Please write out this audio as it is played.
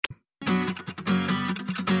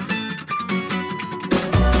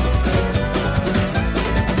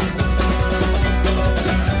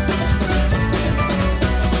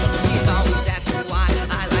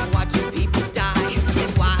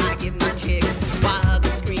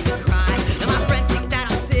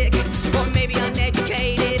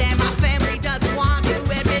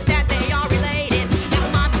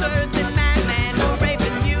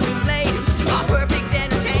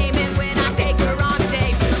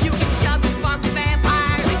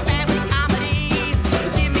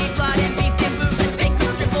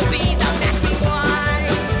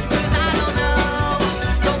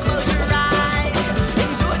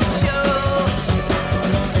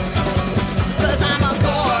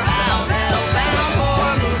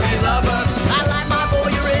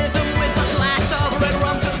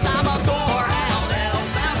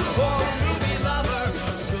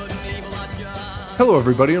Hello,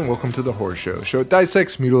 everybody, and welcome to The Horror Show. The show that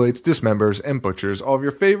dissects, mutilates, dismembers, and butchers all of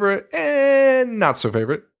your favorite and not so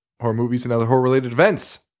favorite horror movies and other horror-related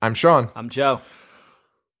events. I'm Sean. I'm Joe.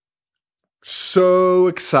 So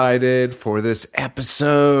excited for this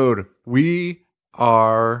episode. We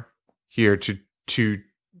are here to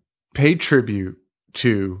pay tribute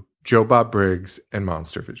to Joe Bob Briggs and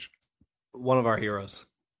Monstervision. One of our heroes.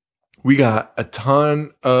 We got a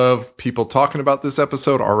ton of people talking about this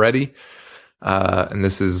episode already. And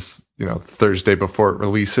this is, Thursday before it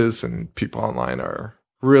releases, and people online are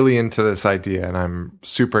really into this idea, and I'm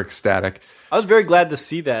super ecstatic. I was very glad to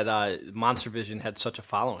see that Monstervision had such a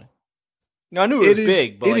following. I knew it was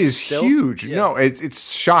big, but it is still, huge. Yeah. No,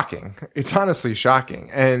 it's shocking. It's honestly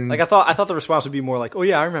shocking. And I thought the response would be more like, "Oh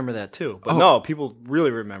yeah, I remember that too." But no, people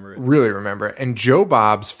really remember it. Really remember it. And Joe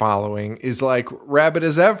Bob's following is like rabid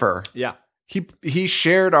as ever. Yeah. He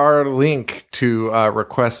shared our link to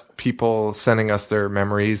request people sending us their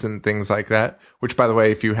memories and things like that. Which, by the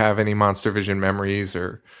way, if you have any Monstervision memories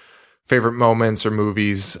or favorite moments or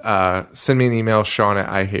movies, send me an email,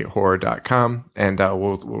 Sean@IHateHorror.com, and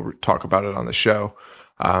we'll talk about it on the show.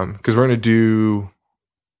 Because we're going to do,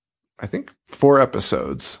 I think, 4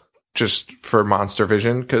 episodes just for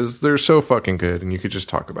Monstervision, because they're so fucking good, and you could just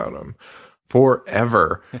talk about them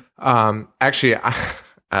forever. Actually,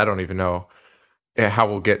 I don't even know how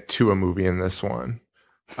we'll get to a movie in this one,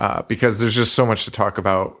 because there's just so much to talk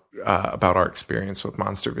about our experience with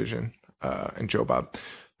Monstervision and Joe Bob.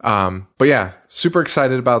 But yeah, super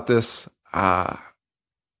excited about this. As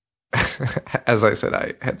I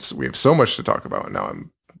said, we have so much to talk about, and now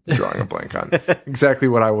I'm drawing a blank on exactly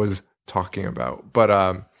what I was talking about.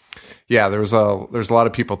 But yeah, there's a lot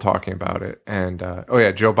of people talking about it, and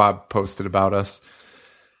Joe Bob posted about us,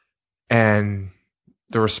 and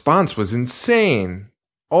the response was insane.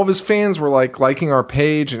 All of his fans were liking our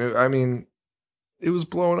page, and it was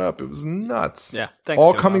blowing up. It was nuts. Yeah, thanks.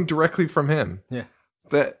 All Joe coming Bob. directly from him. Yeah.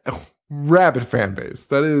 That rabid fan base.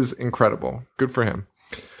 That is incredible. Good for him.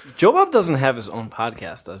 Joe Bob doesn't have his own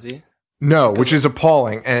podcast, does he? No, which is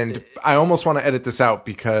appalling. And I almost want to edit this out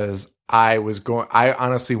because I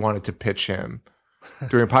honestly wanted to pitch him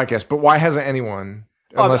during a podcast. But why hasn't anyone?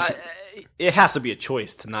 Unless it has to be a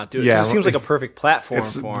choice to not do it. Yeah, it seems like a perfect platform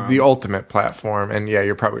it's for him. the ultimate platform. And yeah,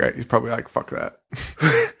 you're probably right. He's probably like, fuck that.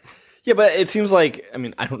 Yeah, but it seems like,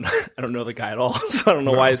 I don't know the guy at all, so I don't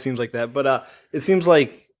know why it seems like that. But it seems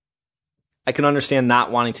like I can understand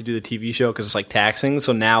not wanting to do the TV show because it's like taxing.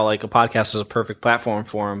 So now like a podcast is a perfect platform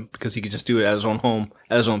for him because he could just do it at his own home,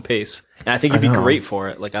 at his own pace. And I think he'd be great for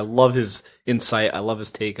it. Like I love his insight. I love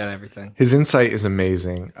his take on everything. His insight is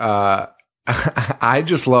amazing. I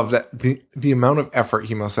just love that the amount of effort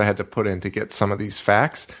he must have had to put in to get some of these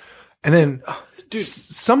facts. And then dude,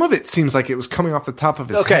 some of it seems like it was coming off the top of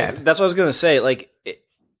his head. Okay, that's what I was going to say. Like,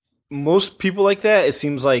 most people like that, it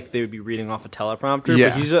seems like they would be reading off a teleprompter. Yeah.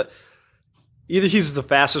 But either he's the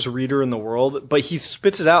fastest reader in the world, but he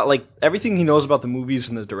spits it out. Like, everything he knows about the movies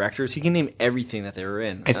and the directors, he can name everything that they were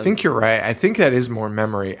in. I think you're right. I think that is more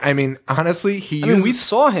memory. Honestly, we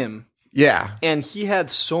saw him. Yeah. And he had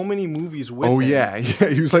so many movies with him. Oh, yeah.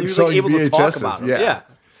 He was like selling able VHSs. to talk about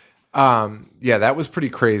them. Yeah, that was pretty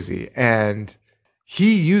crazy. And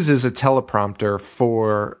he uses a teleprompter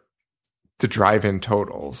for the drive-in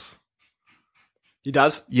totals. He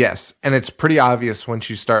does? Yes. And it's pretty obvious once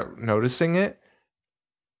you start noticing it.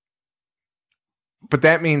 But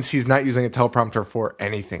that means he's not using a teleprompter for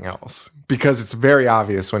anything else. Because it's very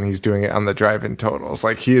obvious when he's doing it on the drive-in totals.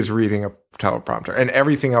 Like, he is reading a teleprompter. And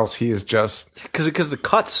everything else, he is just... Because the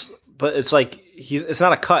cuts... But it's like... It's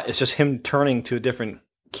not a cut. It's just him turning to a different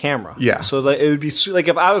camera. Yeah. So it would be... Like,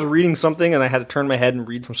 if I was reading something and I had to turn my head and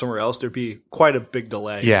read from somewhere else, there'd be quite a big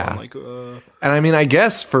delay. Yeah. I'm like, And I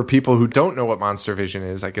guess for people who don't know what Monstervision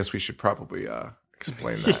is, I guess we should probably...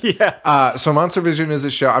 explain that. Yeah. So Monstervision is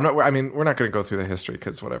a show. We're not going to go through the history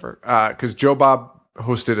because whatever. Because Joe Bob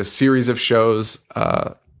hosted a series of shows.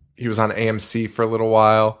 He was on AMC for a little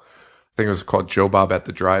while. I think it was called Joe Bob at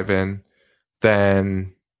the Drive-In.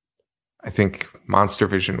 Then I think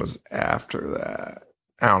Monstervision was after that.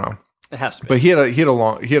 I don't know. It has to be. But he had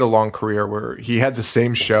a long career where he had the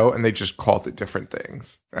same show and they just called it different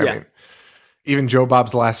things. I mean, even Joe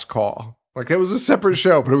Bob's Last Call. Like, it was a separate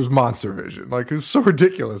show, but it was Monstervision. Like, it was so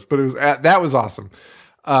ridiculous, but that was awesome.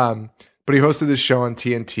 But he hosted this show on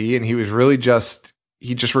TNT, and he was really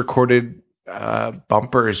he just recorded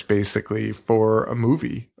bumpers, basically, for a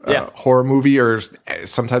movie. Horror movie, or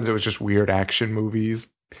sometimes it was just weird action movies,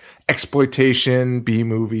 exploitation, B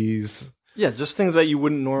movies. Yeah, just things that you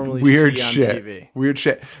wouldn't normally Weird see on shit. TV. Weird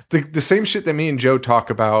shit. The same shit that me and Joe talk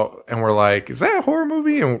about, and we're like, is that a horror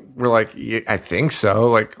movie? And we're like, yeah, I think so.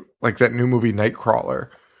 Like that new movie Nightcrawler.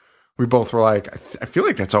 We both were like, I feel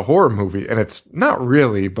like that's a horror movie, and it's not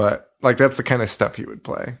really, but like that's the kind of stuff he would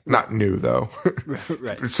play. Not new though.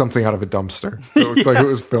 Right. It's something out of a dumpster. It looked like it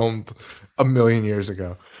was filmed a million years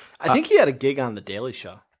ago. I think he had a gig on The Daily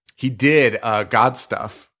Show. He did God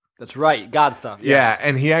Stuff. That's right, God Stuff. Yes. Yeah,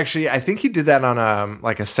 and he actually, I think he did that on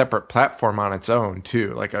a separate platform on its own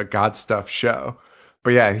too, like a God Stuff show.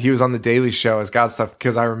 But yeah, he was on The Daily Show as God Stuff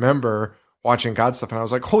because I remember watching God Stuff and I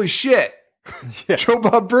was like, holy shit. Yeah. Joe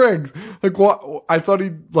Bob Briggs. Like what? I thought he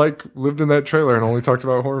like lived in that trailer and only talked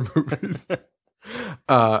about horror movies.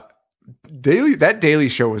 That Daily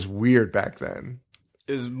Show was weird back then.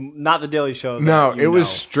 It was not The Daily Show. No, it was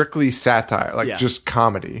strictly satire, like Yeah. just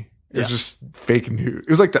comedy. It was just fake news. It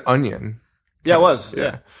was like The Onion. Yeah, it was.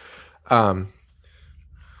 Yeah.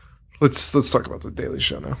 Let's talk about The Daily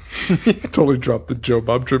Show now. Totally dropped the Joe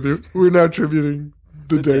Bob tribute. We're now tributing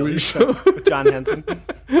The Daily Show. With John Henson.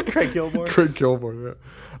 Craig Kilborn. Craig Kilborn,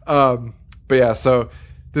 yeah. But yeah, so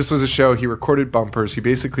this was a show. He recorded bumpers. He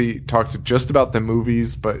basically talked just about the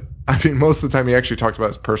movies, but I mean, most of the time he actually talked about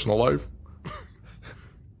his personal life.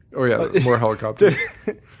 Oh yeah, more helicopters.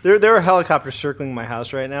 There are helicopters circling my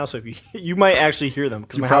house right now, so if you might actually hear them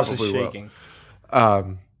because my house is shaking.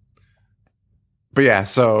 But yeah,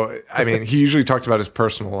 so I mean, he usually talked about his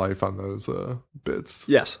personal life on those bits.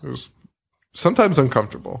 Yes, it was sometimes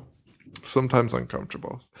uncomfortable.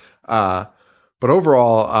 But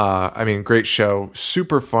overall, I mean, great show,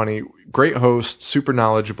 super funny, great host, super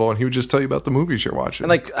knowledgeable, and he would just tell you about the movies you're watching. And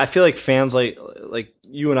like, I feel like fans like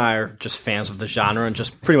you and I are just fans of the genre and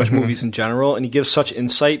just pretty much movies in general. And he gives such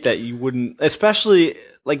insight that you wouldn't, especially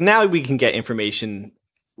like now we can get information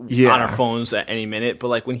on our phones at any minute. But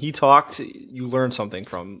like when he talked, you learned something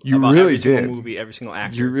from every single movie, every single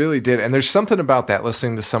actor. You really did. And there's something about that,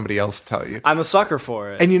 listening to somebody else tell you. I'm a sucker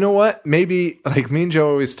for it. And you know what? Maybe like me and Joe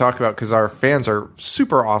always talk about, because our fans are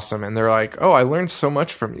super awesome. And they're like, oh, I learned so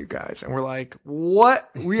much from you guys. And we're like, what?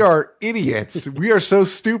 We are idiots. We are so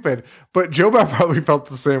stupid. But Joe Bob probably felt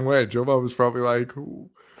the same way. Joe Bob was probably like, who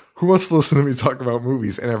wants to listen to me talk about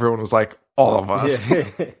movies? And everyone was like, all of us. Yeah.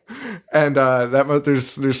 And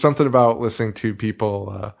there's something about listening to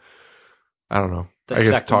people, I don't know,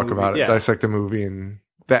 dissect a movie and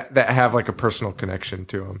that have like a personal connection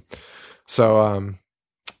to them. So,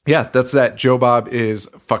 yeah, that's that. Joe Bob is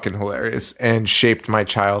fucking hilarious and shaped my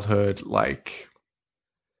childhood. Like,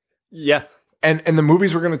 yeah. And the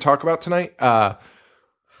movies we're going to talk about tonight,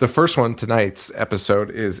 the first one, tonight's episode,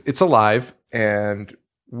 is It's Alive. And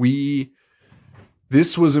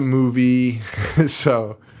this was a movie.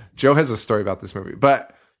 So Joe has a story about this movie,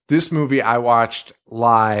 but this movie I watched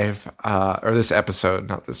live, or this episode,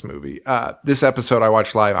 not this movie. This episode I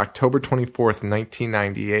watched live October 24th,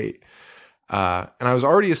 1998. And I was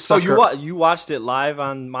already a sucker. Oh, you watched it live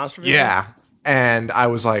on Monstervision? Yeah. And I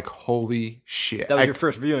was like, holy shit. That was your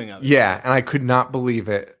first viewing of it. Yeah. And I could not believe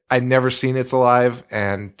it. I'd never seen It's Alive.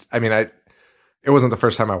 And I mean, it wasn't the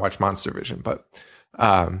first time I watched Monstervision, but,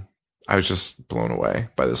 I was just blown away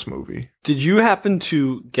by this movie. Did you happen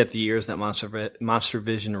to get the years that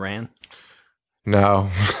Monstervision ran? No.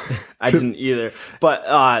 I didn't either. But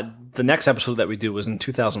the next episode that we do was in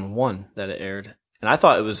 2001 that it aired. And I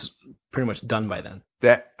thought it was pretty much done by then.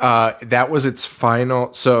 That was its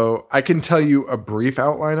final. So I can tell you a brief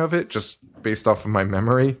outline of it just based off of my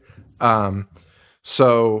memory.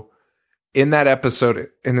 So in that episode,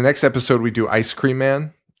 in the next episode, we do Ice Cream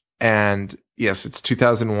Man. And yes, it's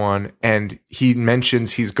 2001. And he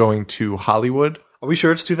mentions he's going to Hollywood. Are we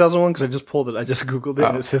sure it's 2001? Because I just pulled it. I just Googled it.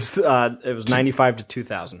 And it says it was 95 to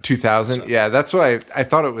 2000. 2000? So. Yeah, that's what I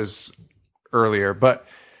thought it was earlier. But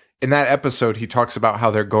in that episode, he talks about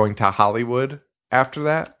how they're going to Hollywood after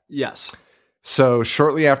that. Yes. So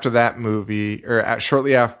shortly after that movie, or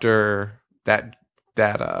shortly after that,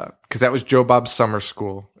 because that was Joe Bob's summer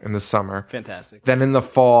school in the summer. Fantastic. Then in the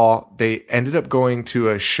fall, they ended up going to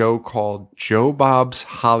a show called Joe Bob's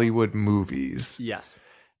Hollywood Movies. Yes.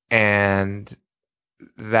 And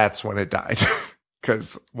that's when it died.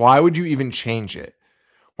 Because why would you even change it?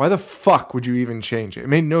 Why the fuck would you even change it? It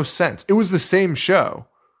made no sense. It was the same show.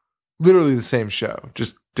 Literally the same show.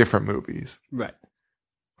 Just different movies. Right.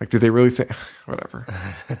 Like, did they really think... Whatever.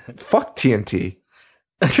 Fuck TNT.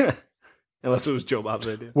 Unless it was Joe Bob's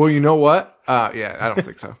idea. Well, you know what? Yeah, I don't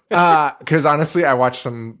think so. Because honestly, I watched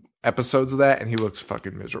some episodes of that and he looks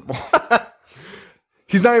fucking miserable.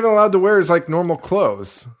 He's not even allowed to wear his like normal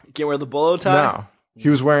clothes. You can't wear the bolo tie? No. He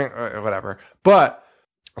was wearing whatever. But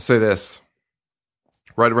I'll say this.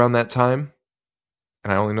 right around that time,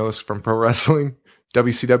 and I only know this from pro wrestling,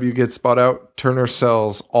 WCW gets bought out. Turner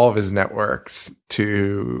sells all of his networks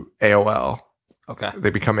to AOL. Okay. They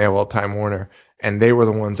become AOL Time Warner, and they were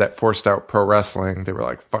the ones that forced out pro wrestling. They were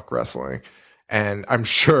like, fuck wrestling. And I'm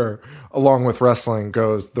sure along with wrestling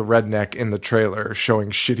goes the redneck in the trailer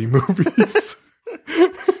showing shitty movies.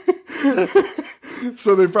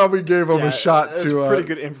 So they probably gave him a shot that's to... pretty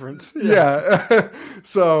good inference. Yeah.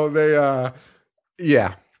 So they...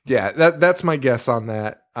 that's my guess on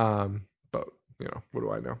that. But, what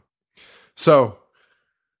do I know? So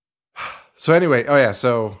anyway,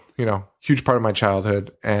 huge part of my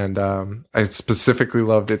childhood, and I specifically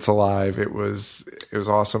loved It's Alive. It was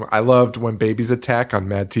awesome. I loved When Babies Attack on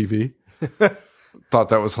Mad TV. Thought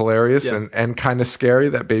that was hilarious. Yes. and kind of scary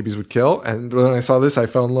that babies would kill. And when I saw this, I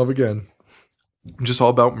fell in love again. I'm just all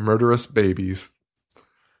about murderous babies.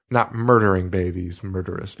 Not murdering babies,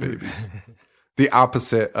 murderous babies. The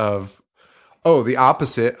opposite of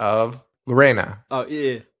Lorena. Oh,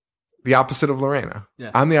 yeah. The opposite of Lorena. Yeah.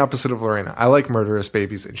 I'm the opposite of Lorena. I like murderous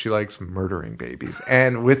babies, and she likes murdering babies.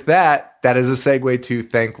 And with that is a segue to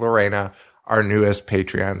thank Lorena, our newest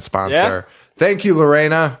Patreon sponsor. Yeah? Thank you,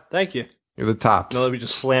 Lorena. Thank you. You're the tops. No, we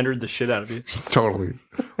just slandered the shit out of you. Totally.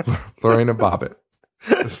 Lorena Bobbitt,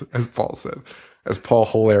 as Paul said. As Paul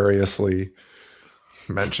hilariously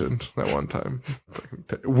mentioned that one time.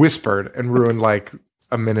 Whispered and ruined like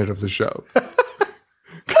a minute of the show.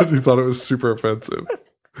 Because he thought it was super offensive.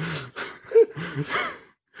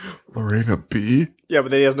 Lorena B? Yeah, but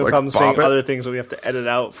then he has no Like problem saying Bobbitt? other things that we have to edit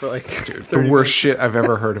out for like 30 The worst shit I've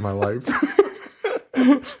ever heard in my life.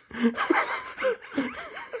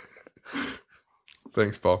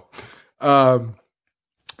 Thanks, Paul.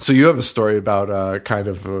 So you have a story about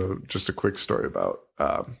just a quick story about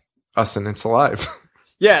us and It's Alive.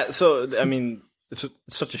 Yeah, so, I mean, it's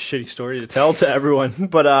such a shitty story to tell to everyone,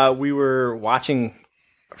 but we were watching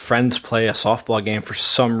friends play a softball game for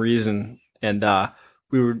some reason, and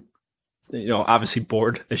we were, obviously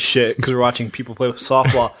bored as shit because we were watching people play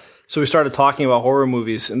softball. So we started talking about horror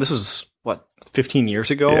movies, and this is, 15 years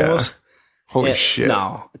ago almost? Holy shit.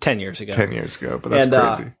 No, 10 years ago. 10 years ago, but that's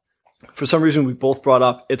crazy. For some reason, we both brought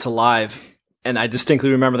up It's Alive, and I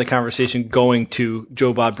distinctly remember the conversation going to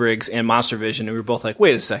Joe Bob Briggs and Monstervision, and we were both like,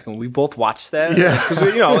 wait a second, we both watched that? Yeah. Because,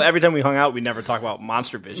 every time we hung out, we never talk about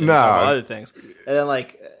Monstervision. No. Or other things. And then,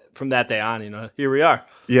 from that day on, here we are.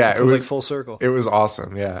 Yeah, So it was like full circle. It was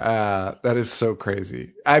awesome. Yeah. That is so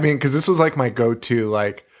crazy. I mean, because this was like my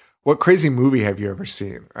go-to, what crazy movie have you ever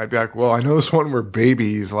seen? I'd be like, well, I know this one where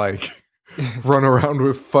babies, run around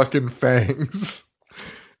with fucking fangs.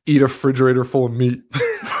 Eat a refrigerator full of meat.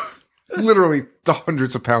 Literally the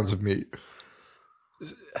hundreds of pounds of meat.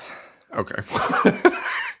 Okay.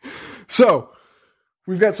 So,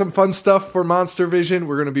 we've got some fun stuff for Monstervision.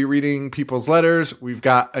 We're going to be reading people's letters. We've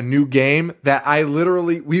got a new game that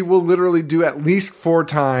we will literally do at least 4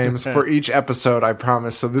 times for each episode, I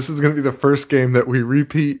promise. So this is going to be the first game that we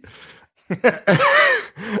repeat.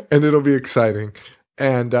 And it'll be exciting.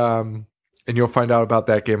 And you'll find out about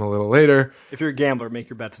that game a little later. If you're a gambler, make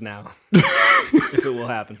your bets now. If it will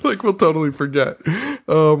happen. We'll totally forget.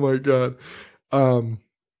 Oh my God.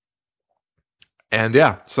 And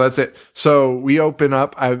yeah, so that's it. So we open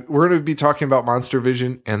up. We're going to be talking about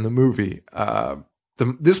Monstervision and the movie.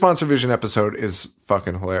 This Monstervision episode is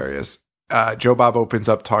fucking hilarious. Joe Bob opens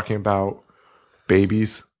up talking about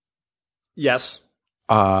babies. Yes.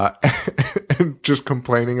 And just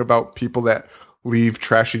complaining about people that leave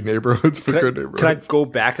trashy neighborhoods for good neighborhoods. Can I go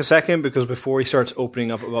back a second? Because before he starts opening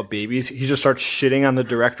up about babies, he just starts shitting on the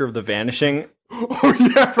director of The Vanishing.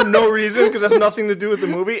 Oh, yeah. For no reason, because that's nothing to do with the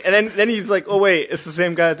movie. And then he's like, oh, wait, it's the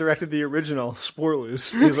same guy that directed the original,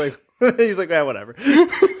 Spoilers. He's like, whatever.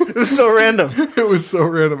 It was so random. It was so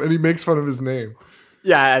random. And he makes fun of his name.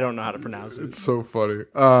 Yeah, I don't know how to pronounce it. It's so funny.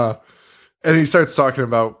 And he starts talking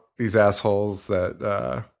about these assholes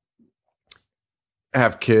that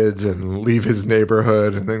have kids and leave his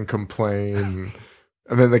neighborhood and then complain.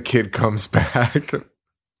 And then the kid comes back.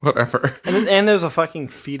 Whatever. And there's a fucking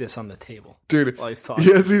fetus on the table. Dude, while he's talking.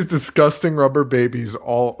 He has these disgusting rubber babies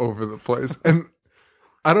all over the place. And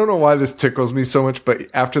I don't know why this tickles me so much, but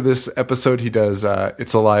after this episode, he does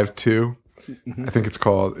It's Alive 2. Mm-hmm. I think it's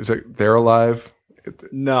called, is it They're Alive?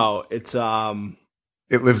 No, it's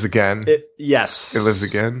It Lives Again. Yes. It Lives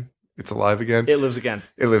Again. It's Alive Again. It Lives Again.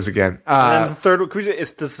 It Lives Again. And then the third one,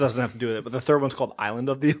 this doesn't have to do with it, but the third one's called Island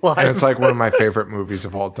of the Alive. And it's like one of my favorite movies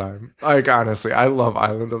of all time. Honestly, I love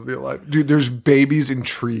Island of the Alive. Dude, there's babies in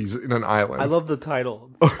trees in an island. I love the title.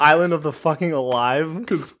 Island of the fucking Alive. What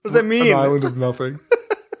does that mean? An island of nothing.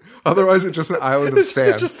 Otherwise, it's just an island of sand.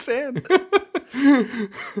 It's just sand. And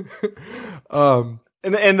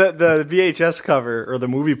the VHS cover or the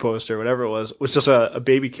movie poster, whatever it was just a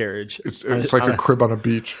baby carriage. It's like a crib on a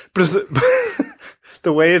beach. But it's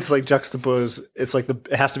the way it's like juxtaposed, it's like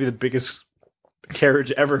it has to be the biggest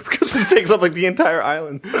carriage ever because it takes up like the entire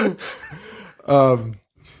island.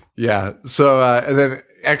 Yeah. So and then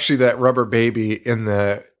actually that rubber baby in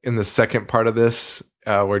the second part of this,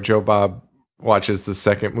 where Joe Bob watches the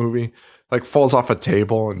second movie, like falls off a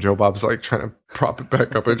table and Joe Bob's like trying to prop it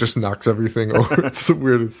back up. It just knocks everything over. It's the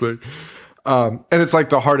weirdest thing. And it's like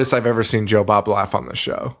the hardest I've ever seen Joe Bob laugh on the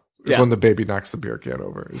show. Is when the baby knocks the beer can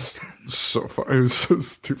over. It's so fun. It was so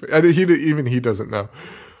stupid. And he doesn't know.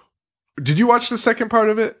 Did you watch the second part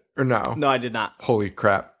of it or no? No, I did not. Holy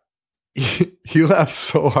crap. He laughed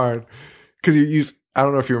so hard because I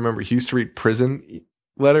don't know if you remember, he used to read prison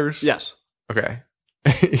letters. Yes. Okay.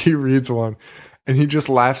 He reads one and he just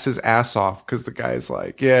laughs his ass off because the guy's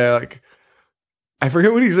like, yeah, like, I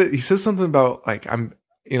forget what he said. He says something about like, I'm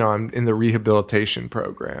in the rehabilitation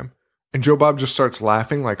program. And Joe Bob just starts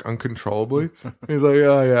laughing like uncontrollably. He's like,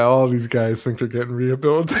 oh yeah, all these guys think they're getting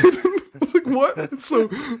rehabilitated. I was like, what? It's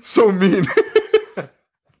so mean.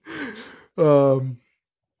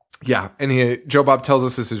 Yeah, and Joe Bob tells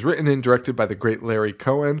us this is written and directed by the great Larry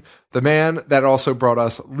Cohen, the man that also brought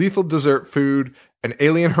us lethal dessert food, an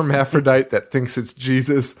alien hermaphrodite that thinks it's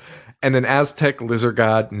Jesus, and an Aztec lizard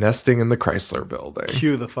god nesting in the Chrysler building.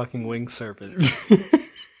 Cue the fucking winged serpent.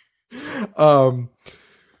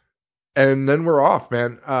 And then we're off,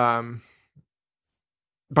 man.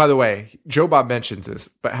 By the way, Joe Bob mentions this,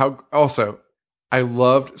 but I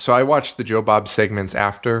watched the Joe Bob segments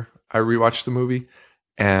after I rewatched the movie.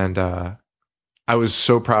 And I was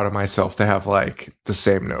so proud of myself to have like the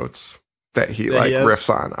same notes that he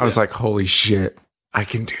riffs on. I was like, holy shit, I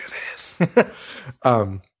can do this.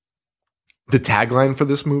 The tagline for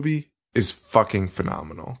this movie is fucking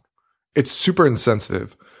phenomenal. It's super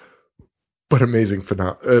insensitive, but amazing.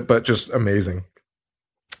 But just amazing.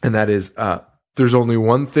 And that is, there's only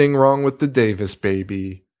one thing wrong with the Davis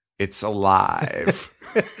baby. It's alive.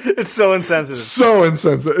 It's so insensitive. So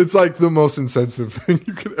insensitive. It's like the most insensitive thing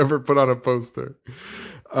you could ever put on a poster.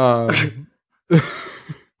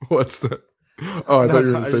 What's that? Oh, I thought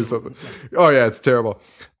you were going to say something. Oh, yeah, it's terrible.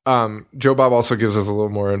 Joe Bob also gives us a little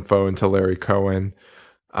more info into Larry Cohen.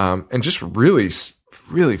 And just really,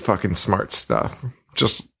 really fucking smart stuff.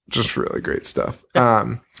 Just really great stuff.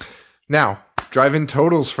 Now, drive-in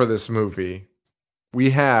totals for this movie.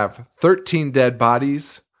 We have 13 dead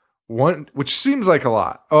bodies. One, which seems like a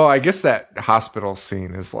lot. Oh, I guess that hospital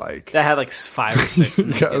scene is like... That had like 5 or 6.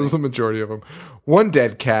 Yeah, it was the majority of them. 1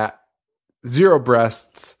 dead cat, 0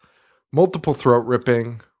 breasts, multiple throat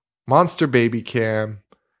ripping, monster baby cam,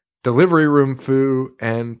 delivery room foo,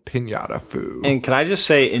 and pinata foo. And can I just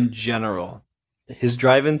say, in general, his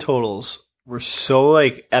drive-in totals were so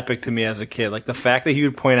like epic to me as a kid. Like the fact that he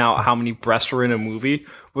would point out how many breasts were in a movie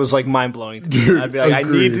was like mind-blowing to me. Dude, I'd be like,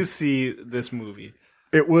 agreed. I need to see this movie.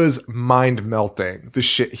 It was mind-melting, the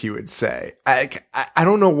shit he would say. I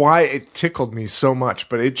don't know why it tickled me so much,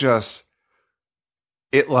 but it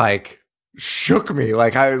like shook me.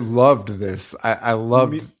 Like I loved this. I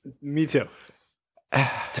loved... Me too.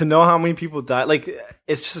 To know how many people died, like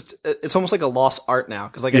it's almost like a lost art now.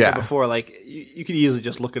 Because like I said before, like you could easily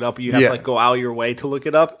just look it up. You have to like go out your way to look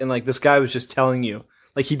it up. And like this guy was just telling you,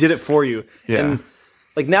 like he did it for you. Yeah. And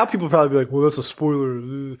like now people probably be like, well, that's a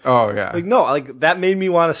spoiler. Oh yeah. Like no, like that made me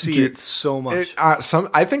want to see it so much.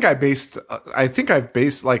 I think I've based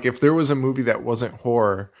like if there was a movie that wasn't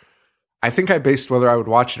horror, I think I based whether I would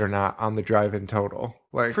watch it or not on the drive-in total.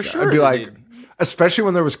 Like for sure, I'd be like, especially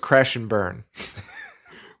when there was Crash and Burn,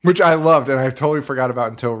 which I loved and I totally forgot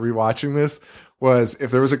about until rewatching this. Was if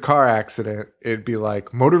there was a car accident, it'd be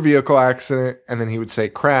like motor vehicle accident, and then he would say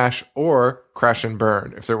crash or crash and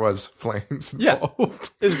burn if there was flames involved.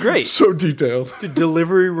 Yeah, it's great. So detailed. The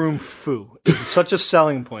delivery room foo is such a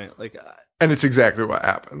selling point. Like, and it's exactly what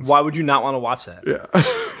happens. Why would you not want to watch that? Yeah.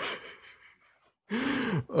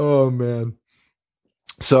 Oh man.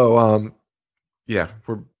 So yeah,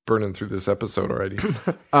 we're burning through this episode already.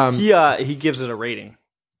 He gives it a rating.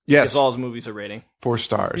 Yes. Gives all his movies a rating. 4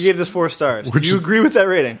 stars. He gave this 4 stars. Do you agree with that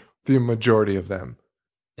rating? The majority of them.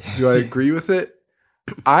 Do I agree with it?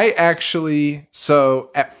 I actually, so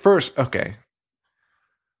at first, okay.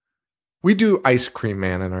 We do Ice Cream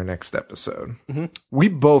Man in our next episode. Mm-hmm. We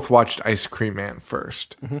both watched Ice Cream Man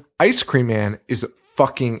first. Mm-hmm. Ice Cream Man is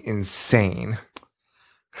fucking insane.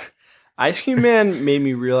 Ice Cream Man made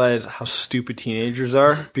me realize how stupid teenagers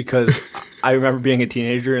are because I remember being a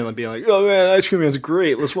teenager and being like, oh man, Ice Cream Man's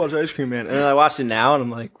great. Let's watch Ice Cream Man. And then I watched it now and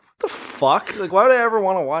I'm like, what the fuck? Like, why would I ever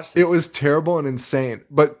want to watch this? It was terrible and insane.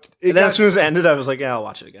 But then as soon as it ended, I was like, yeah, I'll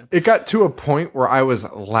watch it again. It got to a point where I was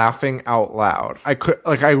laughing out loud.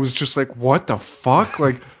 I was just like, what the fuck?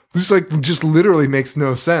 Like, this just literally makes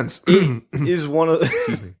no sense. It is one of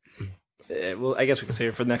Excuse me. Well, I guess we can save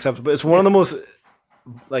it for the next episode, but it's one of the most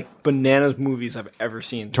like bananas movies I've ever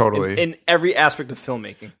seen. Totally. In every aspect of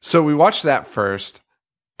filmmaking. So we watched that first,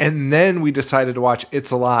 and then we decided to watch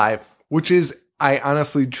It's Alive, which is, I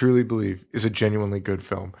honestly truly believe, is a genuinely good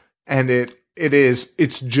film. And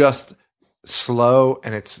it's just slow,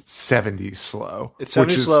 and it's 70s slow. It's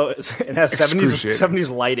 70s slow. It has 70s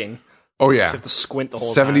lighting. Oh, yeah. You have to squint the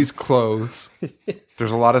whole time. 70s clothes.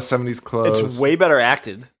 There's a lot of 70s clothes. It's way better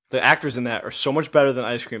acted. The actors in that are so much better than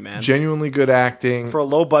Ice Cream Man. Genuinely good acting. For a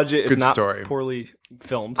low budget, good if not story. Poorly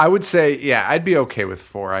filmed. I would say, yeah, I'd be okay with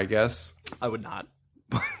 4, I guess. I would not.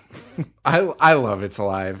 I love It's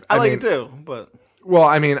Alive. I like it too, but... Well,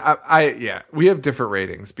 I mean, yeah, we have different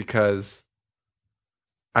ratings because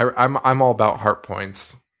I'm all about heart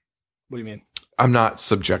points. What do you mean? I'm not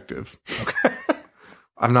subjective. Okay.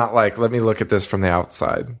 I'm not like, let me look at this from the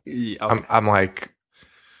outside. Yeah, okay. I'm like,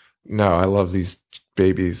 no, I love these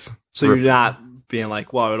babies. So you're not being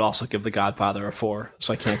like, well, I would also give The Godfather a 4,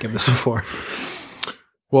 so I can't give this a 4.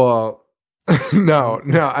 Well, no,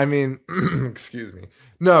 I mean, excuse me.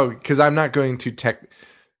 No, because I'm not going to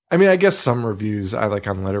I mean, I guess some reviews I like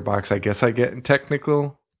on Letterboxd, I guess I get a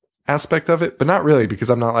technical aspect of it, but not really,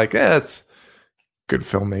 because I'm not like, it's good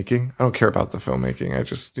filmmaking. I don't care about the filmmaking. I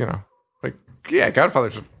just, like, yeah,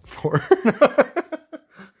 Godfather's a 4.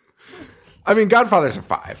 I mean, Godfather's a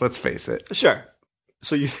 5, let's face it. Sure.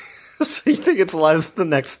 So you think It's Alive is the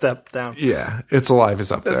next step down? Yeah, It's Alive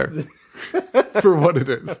is up there. For what it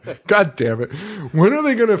is. God damn it. When are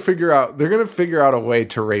they going to figure out? They're going to figure out a way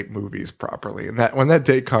to rate movies properly. And that when that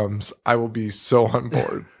day comes, I will be so on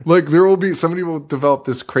board. Like, somebody will develop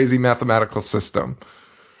this crazy mathematical system.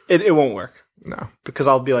 It won't work. No. Because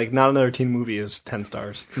I'll be like, not another teen movie is 10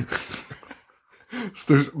 stars.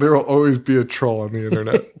 So there will always be a troll on the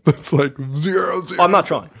internet that's like 0. Oh, I'm not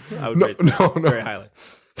trolling. I would rate it very highly.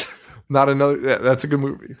 Not another. Yeah, that's a good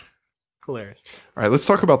movie. Hilarious. All right, let's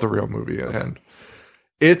talk about the real movie at hand.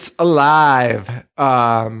 It's Alive.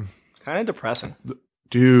 Kind of depressing.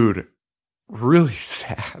 Dude, really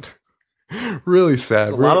sad. Really sad.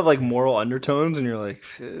 There's a lot of like moral undertones, and you're like...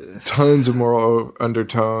 Tons of moral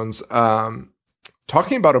undertones.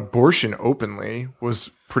 Talking about abortion openly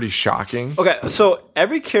was pretty shocking. Okay, so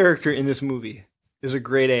every character in this movie is a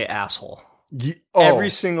grade A asshole. Every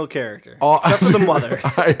single character. Except for the mother.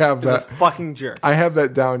 I have that. Is a fucking jerk. I have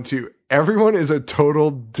that down too. Everyone is a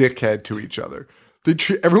total dickhead to each other.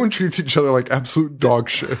 Everyone treats each other like absolute dog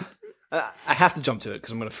shit. I have to jump to it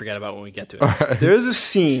because I'm going to forget about it when we get to it. Right. There is a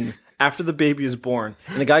scene after the baby is born,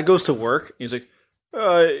 and the guy goes to work, and he's like,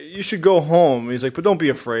 you should go home. He's like, but don't be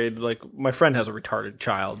afraid. Like, my friend has a retarded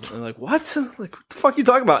child. And I'm like, what? Like, what the fuck are you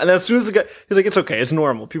talking about? And then as soon as the guy, he's like, it's okay. It's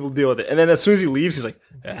normal. People deal with it. And then as soon as he leaves, he's like,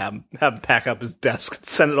 have him pack up his desk and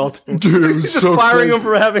send it all to him. Dude, it was he's just so firing crazy.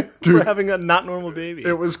 him for having a not normal baby.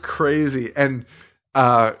 It was crazy. And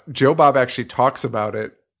Joe Bob actually talks about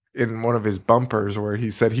it in one of his bumpers where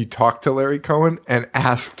he said he talked to Larry Cohen and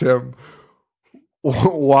asked him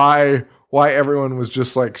why everyone was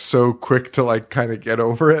just like so quick to like kind of get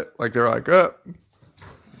over it. Like they were like, all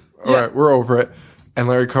right, we're over it. And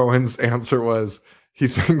Larry Cohen's answer was he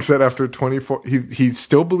thinks that after 24, he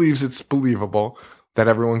still believes it's believable that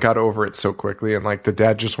everyone got over it so quickly. And like the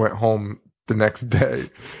dad just went home the next day.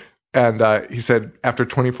 And he said after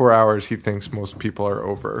 24 hours, he thinks most people are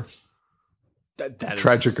over that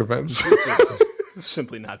tragic events.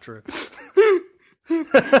 Simply not true.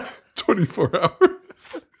 24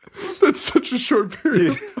 hours. That's such a short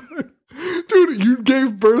period. Dude, you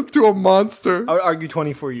gave birth to a monster. I would argue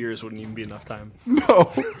 24 years wouldn't even be enough time.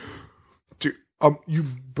 No. Dude, you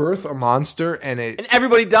birth a monster and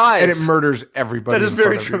everybody dies. And it murders everybody. That is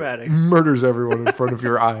very traumatic. Murders everyone in front of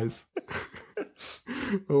your eyes.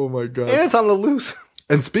 Oh my God. And it's on the loose.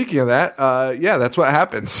 And speaking of that, yeah, that's what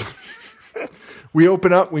happens. We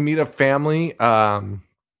open up, we meet a family,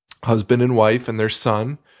 husband and wife and their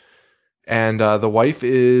son. And the wife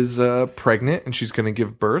is pregnant and she's going to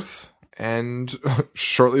give birth. And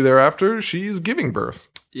shortly thereafter, she's giving birth.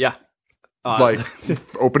 Yeah.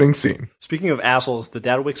 Opening scene. Speaking of assholes, the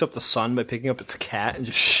dad wakes up the son by picking up its cat and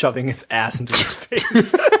just shoving its ass into his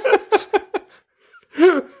face.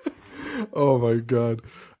 Oh my God.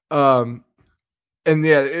 And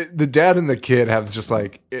yeah, the dad and the kid have just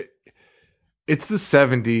like... It's the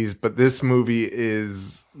 70s, but this movie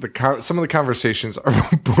is some of the conversations are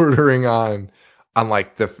bordering on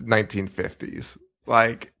like the 1950s.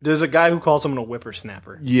 Like, there's a guy who calls someone a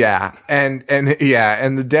whippersnapper. Yeah. And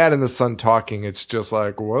the dad and the son talking, it's just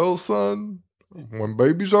like, well, son, when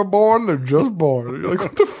babies are born, they're just born. You're like,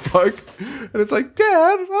 what the fuck? And it's like,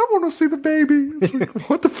 Dad, I want to see the baby. It's like,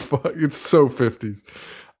 what the fuck? It's so 50s.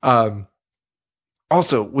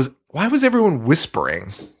 Also, why was everyone whispering?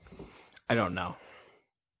 I don't know.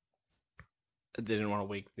 They didn't want to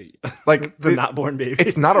wake the not born baby.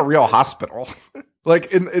 It's not a real hospital.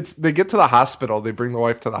 Like, they get to the hospital, they bring the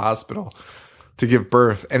wife to the hospital to give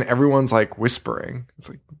birth, and everyone's like whispering. It's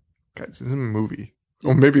like, guys, this is a movie.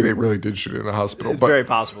 Well, maybe they really did shoot it in a hospital. It's very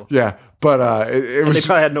possible. Yeah, but it was. They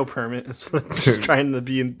probably had no permit. It's just trying to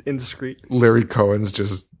be indiscreet. Larry Cohen's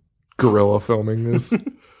just guerrilla filming this.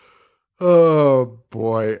 Oh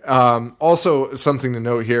boy. Also, something to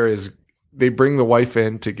note here is they bring the wife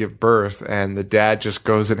in to give birth, and the dad just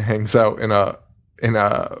goes and hangs out in a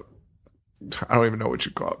I don't even know what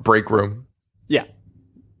you call it, break room. Yeah.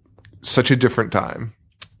 Such a different time.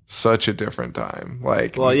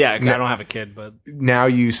 Like, well, yeah, I don't have a kid, but now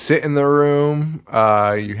you sit in the room,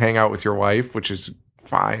 you hang out with your wife, which is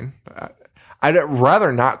fine. I'd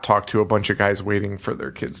rather not talk to a bunch of guys waiting for their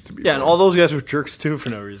kids to be born. And all those guys were jerks too for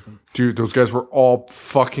no reason. Dude, those guys were all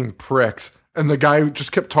fucking pricks. And the guy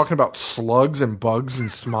just kept talking about slugs and bugs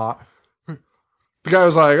and smog. The guy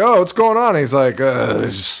was like, oh, what's going on? And he's like,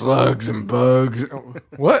 there's slugs and bugs.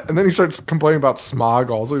 What? And then he starts complaining about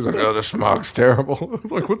smog also. He's like, oh, the smog's terrible. I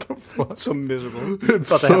was like, what the fuck? So miserable. It's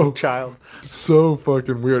Thought to have a child. So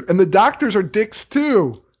fucking weird. And the doctors are dicks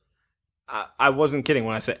too. I wasn't kidding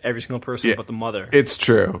when I said every single person but the mother. It's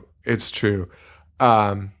true.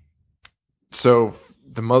 So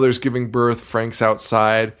the mother's giving birth. Frank's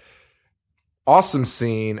outside. Awesome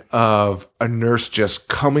scene of a nurse just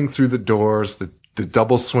coming through the doors, the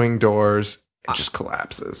double swing doors, and just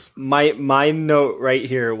collapses. My note right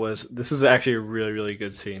here was, this is actually a really, really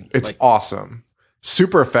good scene. It's awesome.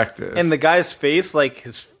 Super effective. And the guy's face,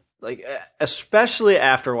 especially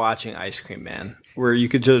after watching Ice Cream Man, where you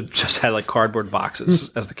could just had like cardboard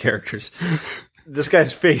boxes as the characters. This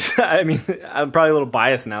guy's face, I mean, I'm probably a little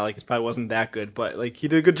biased now, like it probably wasn't that good, but like he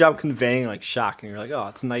did a good job conveying like shock, and you're like, oh,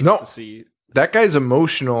 it's nice to see. That guy's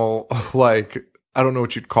emotional, like, I don't know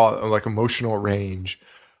what you'd call it, like emotional range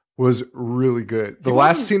was really good. The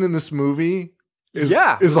last scene in this movie is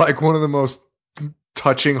like one of the most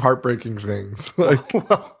touching, heartbreaking things. Like,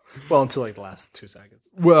 well, until like the last 2 seconds.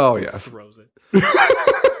 Well, yes. Throws it.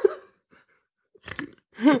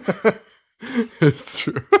 It's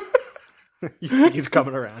true. You think he's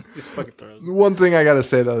coming around. He just fucking throws it. One thing I gotta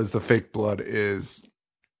say though is the fake blood is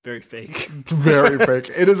very fake. Very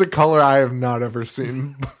fake. It is a color I have not ever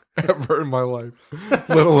seen ever in my life,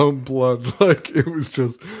 let alone blood. Like, it was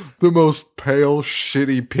just the most pale,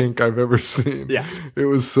 shitty pink I've ever seen. Yeah. It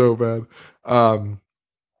was so bad.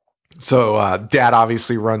 So dad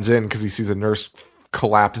obviously runs in because he sees a nurse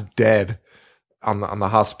collapse dead on the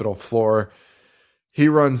hospital floor. He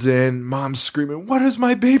runs in, mom's screaming, what does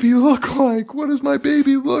my baby look like? What does my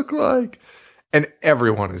baby look like? And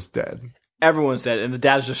everyone is dead. Everyone's dead, and the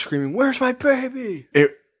dad's just screaming, where's my baby?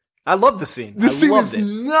 I love the scene. This scene is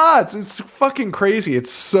nuts. It's fucking crazy. It's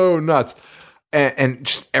so nuts. And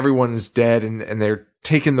just everyone is dead, and they're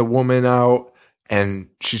taking the woman out, and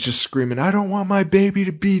she's just screaming, I don't want my baby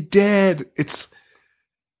to be dead. I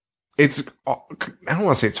don't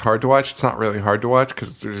want to say it's hard to watch. It's not really hard to watch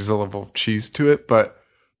because there's a level of cheese to it, but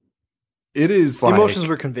it is like... Emotions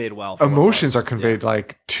were conveyed well. Emotions are conveyed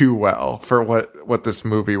like too well for what this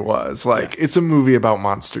movie was. Like, it's a movie about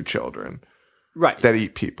monster children. Right. That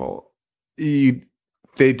eat people. They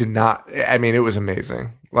did not... I mean, it was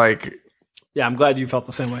amazing. Like... Yeah, I'm glad you felt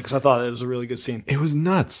the same way because I thought it was a really good scene. It was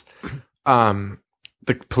nuts.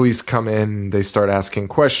 The police come in. They start asking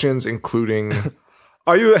questions, including...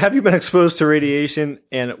 Have you been exposed to radiation?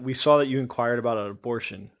 And we saw that you inquired about an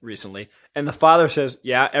abortion recently. And the father says,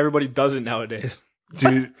 yeah, everybody does it nowadays.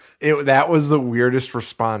 Dude, that was the weirdest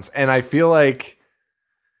response. And I feel like,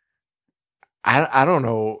 I don't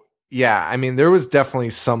know. Yeah, I mean, there was definitely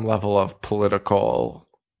some level of political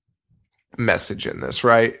message in this,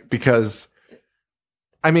 right? Because,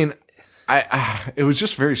 I mean, it was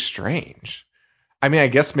just very strange. I mean, I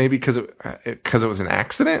guess maybe because it was an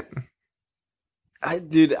accident.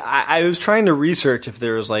 I was trying to research if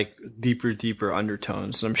there was like deeper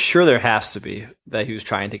undertones, and I'm sure there has to be that he was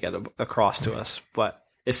trying to get across to us. But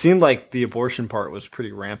it seemed like the abortion part was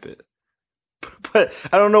pretty rampant. But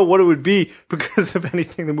I don't know what it would be, because if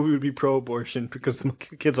anything, the movie would be pro-abortion because the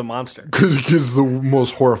kid's a monster. Because the kid's the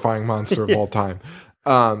most horrifying monster of all time.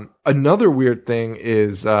 Another weird thing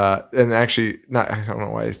is, and actually, I don't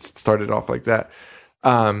know why it started off like that.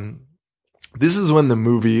 This is when the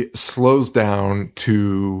movie slows down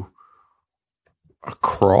to a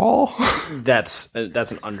crawl. That's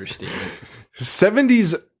an understatement.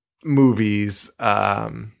 70s movies,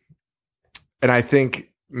 and I think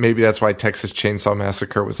maybe that's why Texas Chainsaw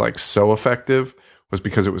Massacre was like so effective, was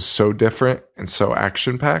because it was so different and so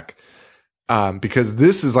action packed. Because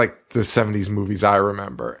this is like the 70s movies I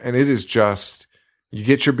remember, and it is just you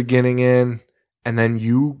get your beginning in, and then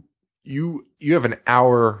you have an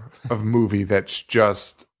hour of movie that's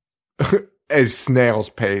just a snail's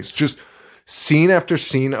pace, just scene after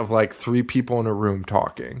scene of like three people in a room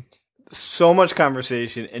talking. So much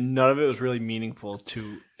conversation, and none of it was really meaningful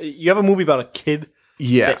to... You have a movie about a kid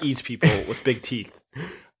that eats people with big teeth.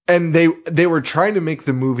 And they were trying to make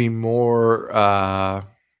the movie more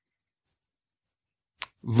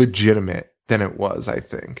legitimate than it was, I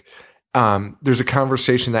think. There's a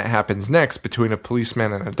conversation that happens next between a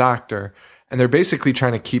policeman and a doctor, and they're basically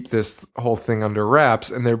trying to keep this whole thing under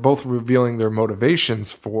wraps, and they're both revealing their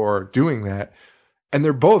motivations for doing that. And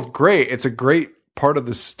they're both great. It's a great part of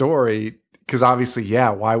the story, because obviously,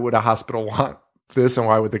 why would a hospital want this, and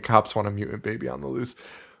why would the cops want a mutant baby on the loose?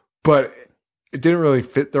 But it didn't really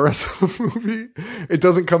fit the rest of the movie. It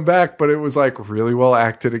doesn't come back, but it was like really well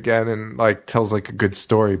acted again, and like tells like a good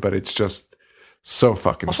story, but it's just so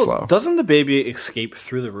fucking also, slow. Doesn't the baby escape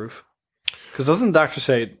through the roof? Because doesn't the doctor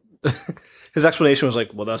say... His explanation was like,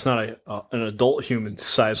 well, that's not an adult human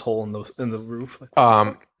size hole in the roof.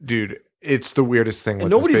 Like, dude, it's the weirdest thing. And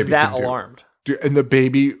nobody's that alarmed. Dude, and the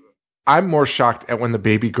baby, I'm more shocked at when the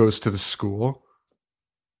baby goes to the school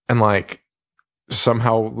and like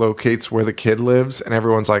somehow locates where the kid lives, and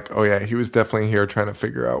everyone's like, oh yeah, he was definitely here trying to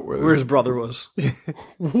figure out where his brother was.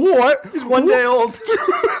 What? He's 1 day old.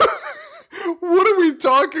 What are we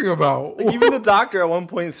talking about? Like, even the doctor at one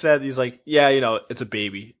point said, he's like, yeah, it's a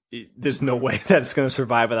baby. There's no way that it's going to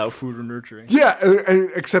survive without food or nurturing. Yeah,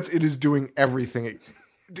 except it is doing everything.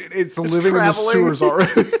 It's living traveling. in the sewers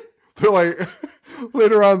already. They're like,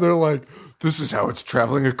 later on, they're like, this is how it's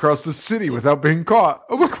traveling across the city without being caught.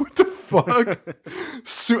 I'm like, what the fuck?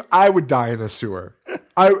 I would die in a sewer.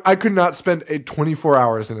 I could not spend 24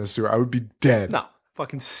 hours in a sewer. I would be dead. No,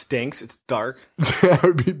 fucking stinks. It's dark. I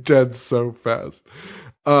would be dead so fast.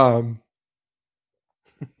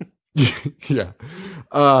 Yeah.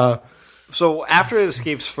 So after it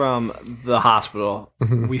escapes from the hospital,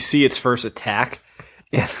 we see its first attack.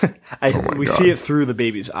 And we see it through the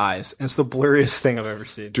baby's eyes. And it's the blurriest thing I've ever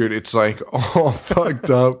seen. Dude, it's like all fucked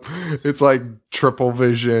up. It's like triple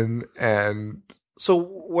vision. And so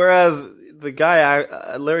whereas the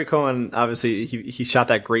guy, Larry Cohen, obviously he shot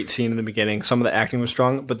that great scene in the beginning. Some of the acting was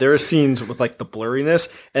strong, but there are scenes with like the blurriness,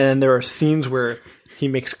 and then there are scenes where he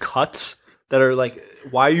makes cuts that are like,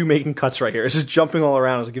 why are you making cuts right here? It's just jumping all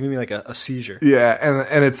around. It's giving me like a seizure. Yeah,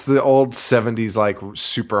 and it's the old 70s like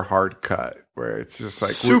super hard cut where it's just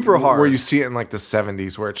like super hard. Where you see it in like the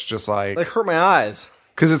 70s where it's just like hurt my eyes.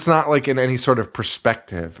 Because it's not like in any sort of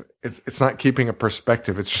perspective. It's not keeping a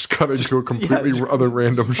perspective. It's just cutting to a completely other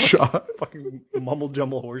random shot. Fucking mumble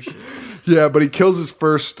jumble horseshit. Yeah, but he kills his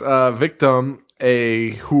first victim,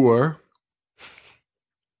 a hua.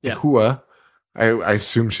 Yeah. Hua. I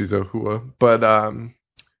assume she's a hua. But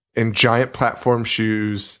in giant platform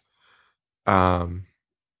shoes.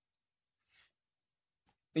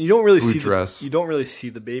 You don't really dress. You don't really see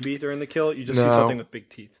the baby during the kill. You just see something with big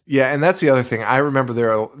teeth. Yeah, and that's the other thing. I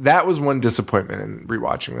remember that was one disappointment in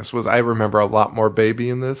rewatching this. Was I remember a lot more baby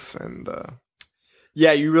in this, and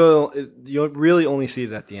yeah, you really only see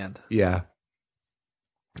it at the end. Yeah,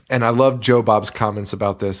 and I love Joe Bob's comments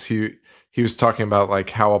about this. He was talking about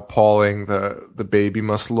like how appalling the baby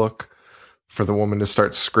must look for the woman to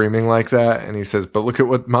start screaming like that, and he says, "But look at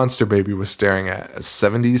what Monster Baby was staring at, a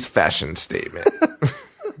 70s fashion statement."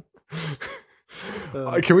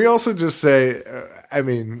 Can we also just say,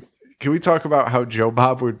 can we talk about how Joe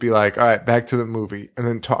Bob would be like, all right, back to the movie, and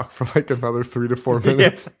then talk for like another 3 to 4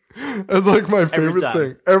 minutes? That's like my favorite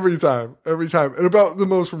thing. Every time. And about the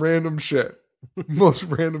most random shit.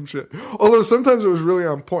 Although sometimes it was really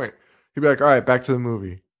on point. He'd be like, all right, back to the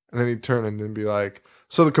movie. And then he'd turn and be like,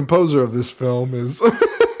 so the composer of this film is...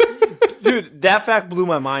 Dude, that fact blew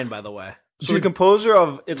my mind, by the way. So the composer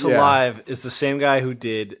of It's Alive is the same guy who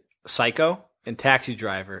did Psycho and Taxi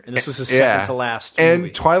Driver, and this was his second to last movie.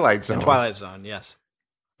 And Twilight Zone. Yes.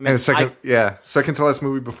 And second to last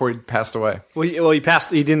movie before he passed away. Well, he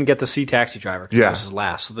passed. He didn't get to see Taxi Driver because it was his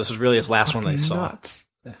last. So this is really his last one that he saw.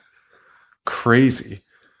 Yeah. Crazy.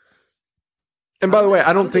 And by the way,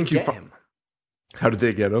 I don't think you. How did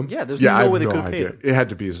they get him? Yeah, there's no way they could have paid him. It had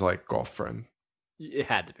to be his like golf friend. It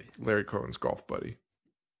had to be Larry Cohen's golf buddy.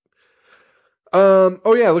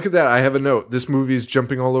 Oh yeah, look at that. I have a note. This movie is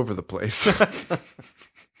jumping all over the place.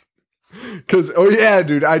 Because, oh yeah,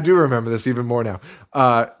 dude, I do remember this even more now.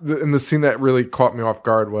 And the scene that really caught me off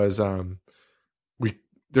guard was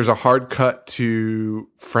there's a hard cut to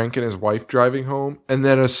Frank and his wife driving home, and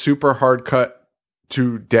then a super hard cut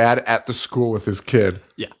to dad at the school with his kid.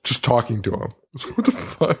 Yeah. Just talking to him. What the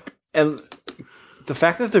fuck? And the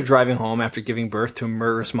fact that they're driving home after giving birth to a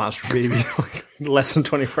murderous monster baby like, less than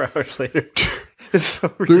 24 hours later is so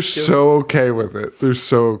ridiculous. They're so okay with it. They're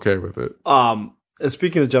so okay with it. And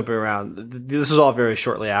speaking of jumping around, this is all very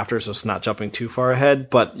shortly after, so it's not jumping too far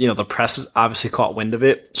ahead. But, you know, the press has obviously caught wind of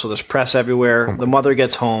it. So there's press everywhere. The mother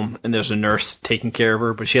gets home, and there's a nurse taking care of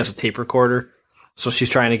her, but she has a tape recorder. So she's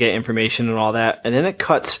trying to get information and all that. And then it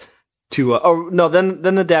cuts to, then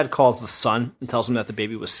the dad calls the son and tells him that the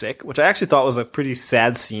baby was sick, which I actually thought was a pretty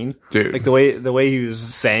sad scene. Dude. Like, the way he was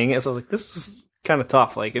saying it. So I was like, this is kind of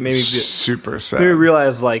tough. Like, it made me super sad. Made me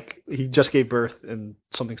realize, like, he just gave birth and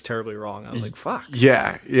something's terribly wrong. I was like, fuck.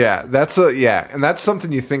 Yeah. And that's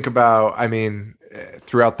something you think about. I mean,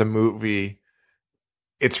 throughout the movie,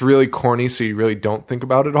 it's really corny, so you really don't think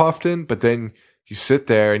about it often. But then you sit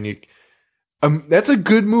there and you, that's a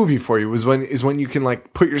good movie for you. Is when you can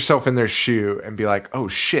like put yourself in their shoe and be like, oh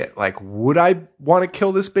shit, like would I want to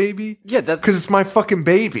kill this baby? Yeah, that's because it's my fucking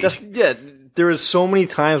baby. There was so many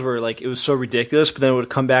times where like it was so ridiculous, but then it would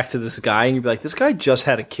come back to this guy, and you'd be like, "This guy just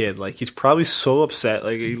had a kid. Like he's probably so upset.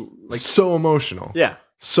 Like so emotional. Yeah,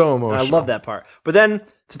 so emotional. And I love that part. But then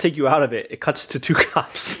to take you out of it, it cuts to two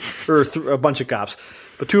cops or a bunch of cops,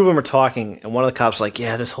 but two of them are talking, and one of the cops is like,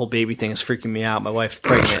 "Yeah, this whole baby thing is freaking me out. My wife's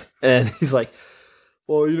pregnant," and he's like,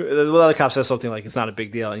 "Well, the other cop says something like it's not a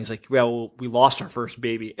big deal," and he's like, "Well, we lost our first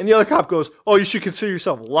baby," and the other cop goes, "Oh, you should consider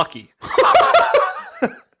yourself lucky."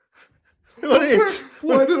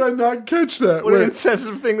 Why did I not catch that? What an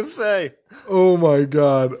insensitive thing to say. Oh my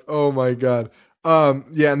god.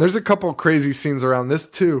 Yeah, and there's a couple crazy scenes around this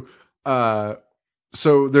too.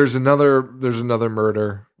 So there's another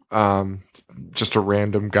murder. Just a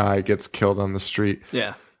random guy gets killed on the street.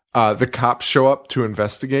 Yeah. The cops show up to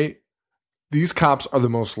investigate. These cops are the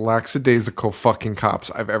most lackadaisical fucking cops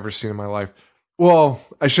I've ever seen in my life. Well,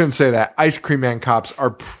 I shouldn't say that. Ice Cream Man cops are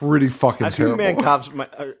pretty fucking terrible. Ice Cream Man cops...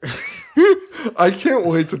 I can't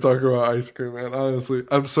wait to talk about Ice Cream Man, honestly.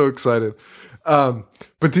 I'm so excited.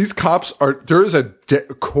 But these cops there is a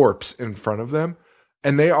corpse in front of them,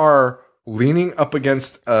 and they are leaning up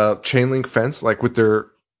against a chain link fence, like with their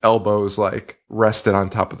elbows like rested on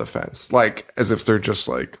top of the fence, like as if they're just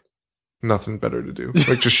like nothing better to do,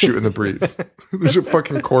 like just shooting the breeze. There's a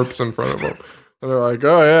fucking corpse in front of them. And they're like,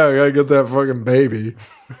 oh yeah, I gotta get that fucking baby.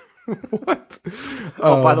 What?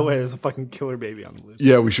 Oh, by the way, there's a fucking killer baby on the loose.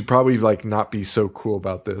 Yeah, we should probably like not be so cool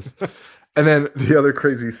about this. And then the other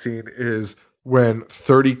crazy scene is when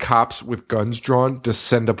 30 cops with guns drawn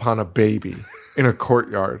descend upon a baby in a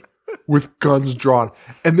courtyard with guns drawn.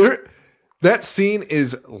 And that scene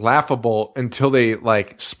is laughable until they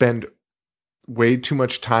like spend way too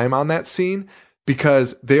much time on that scene,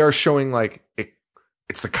 because they are showing like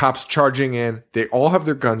it's the cops charging in. They all have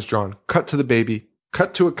their guns drawn. Cut to the baby.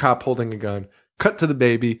 Cut to a cop holding a gun. Cut to the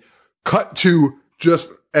baby. Cut to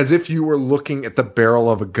just as if you were looking at the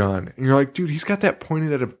barrel of a gun. And you're like, dude, he's got that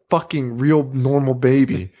pointed at a fucking real normal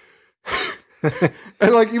baby.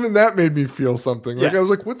 And like even that made me feel something. Like I was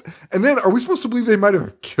like, what? And then are we supposed to believe they might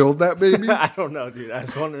have killed that baby? I don't know, dude. I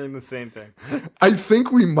was wondering the same thing. I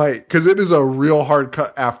think we might, because it is a real hard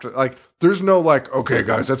cut after. Like there's no like, okay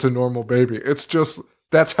guys, that's a normal baby. It's just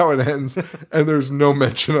that's how it ends, and there's no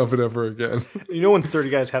mention of it ever again. You know when 30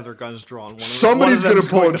 guys have their guns drawn, somebody's going to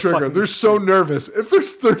pull a trigger. They're so nervous. If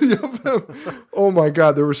there's 30 of them, oh my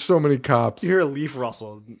god, there were so many cops. You hear a leaf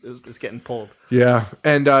rustle, it's getting pulled. Yeah,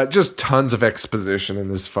 and just tons of exposition in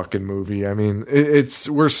this fucking movie. I mean,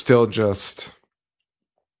 we're still just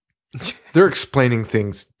they're explaining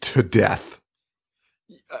things to death.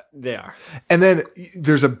 They are, and then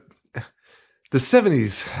there's the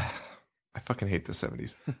 70s. I fucking hate the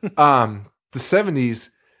 70s. The 70s,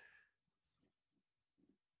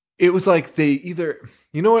 it was like they either,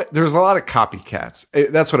 you know what? There's a lot of copycats.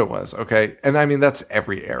 That's what it was, okay? And I mean, that's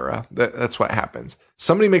every era. That's what happens.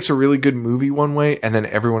 Somebody makes a really good movie one way, and then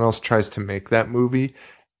everyone else tries to make that movie,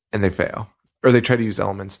 and they fail. Or they try to use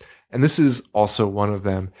elements. And this is also one of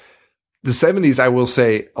them. The 70s, I will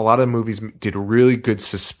say, a lot of movies did really good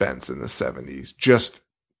suspense in the 70s.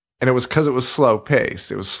 And it was because it was slow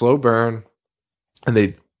paced. It was slow burn. And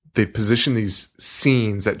they positioned these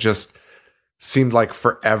scenes that just seemed like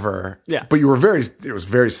forever. Yeah. But it was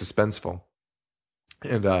very suspenseful.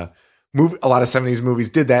 And a lot of 70s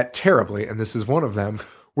movies did that terribly. And this is one of them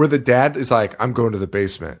where the dad is like, I'm going to the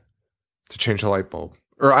basement to change a light bulb.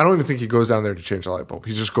 Or I don't even think he goes down there to change a light bulb.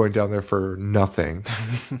 He's just going down there for nothing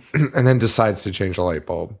and then decides to change a light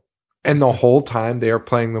bulb. And the whole time they are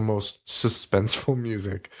playing the most suspenseful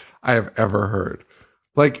music I have ever heard.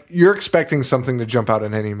 Like, you're expecting something to jump out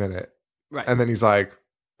in any minute. Right. And then he's like,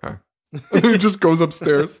 huh. And he just goes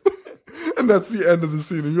upstairs. And that's the end of the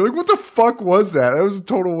scene. And you're like, what the fuck was that? That was a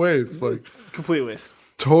total waste. Like, complete waste.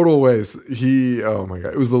 Total waste. Oh my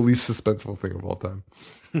God. It was the least suspenseful thing of all time.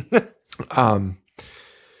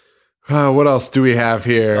 What else do we have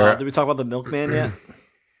here? Did we talk about the milkman yet?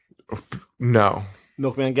 No.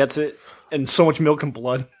 Milkman gets it. And so much milk and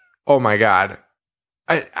blood. Oh my God.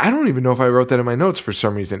 I don't even know if I wrote that in my notes for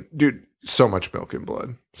some reason. Dude, so much milk and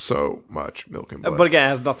blood. So much milk and blood. But again, it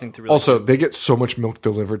has nothing to really Also, they get so much milk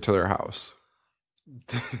delivered to their house.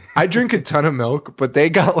 I drink a ton of milk, but they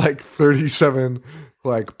got like 37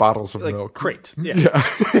 like bottles of milk. Crates. Yeah.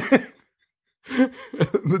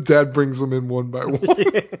 The dad brings them in one by one.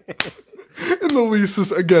 And the least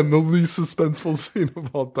suspenseful scene of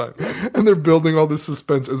all time. And they're building all this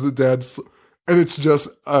suspense as the dad's, and it's just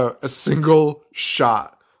a single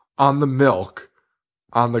shot on the milk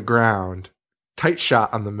on the ground, tight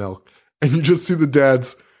shot on the milk, and you just see the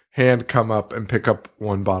dad's hand come up and pick up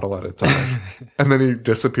one bottle at a time. And then he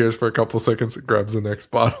disappears for a couple seconds and grabs the next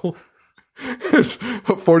bottle. It's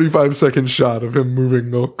a 45-second shot of him moving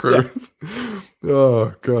milk curds. Yeah.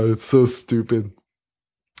 Oh God, it's so stupid.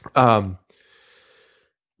 But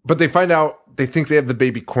they find out, they think they have the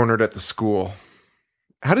baby cornered at the school.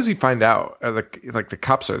 How does he find out? Like the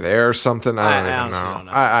cops are there or something? I don't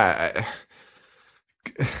know.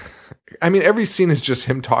 I mean, every scene is just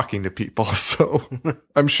him talking to people, so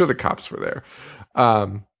I'm sure the cops were there.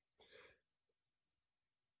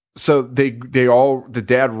 So the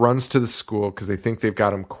dad runs to the school because they think they've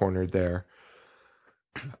got him cornered there.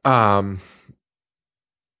 And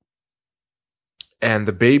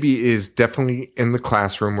the baby is definitely in the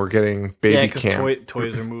classroom. We're getting baby cam. Yeah, because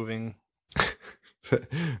toys are moving.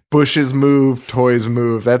 Bushes move, toys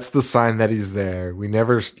move. That's the sign that he's there. We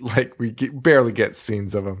never, barely get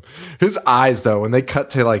scenes of him. His eyes, though, when they cut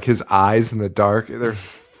to, like, his eyes in the dark, they're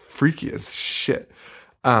freaky as shit.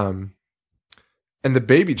 And the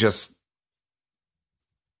baby just,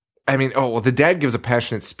 the dad gives a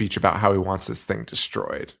passionate speech about how he wants this thing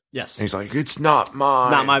destroyed. Yes. And he's like, it's not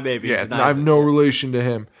mine. Not my baby. Yeah, I have no relation to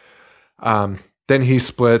him. Then he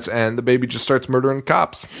splits, and the baby just starts murdering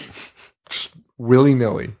cops. Just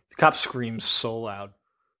willy-nilly. The cop screams so loud.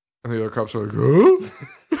 And the other cops are like,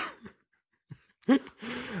 huh?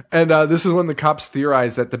 And this is when the cops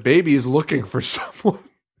theorize that the baby is looking for someone.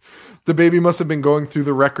 The baby must have been going through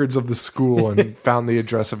the records of the school and found the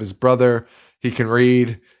address of his brother. He can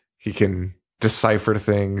read. He can decipher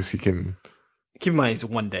things. He can... Keep in mind, he's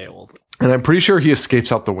 1 day old. And I'm pretty sure he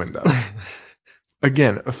escapes out the window.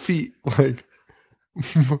 Again, a feat like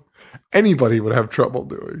anybody would have trouble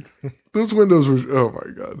doing. Those windows were... Oh, my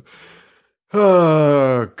God.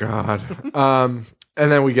 Oh, God.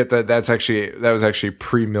 And then we get that was actually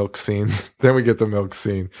pre-milk scene. Then we get the milk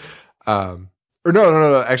scene. Or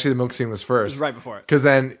no. Actually, the milk scene was first. It was right before it. Because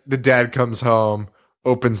then the dad comes home,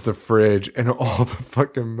 opens the fridge, and all the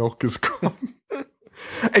fucking milk is gone.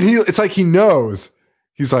 And it's like he knows.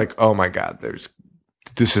 He's like, oh my God, this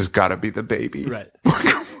has got to be the baby. Right.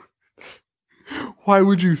 Why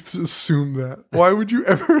would you assume that? Why would you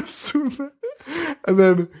ever assume that? And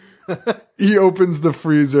then he opens the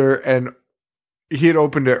freezer, and he had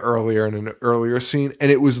opened it earlier in an earlier scene,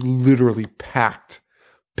 and it was literally packed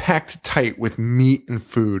tight with meat and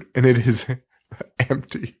food, and it is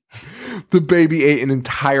empty. The baby ate an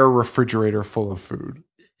entire refrigerator full of food.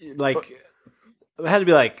 Like, it had to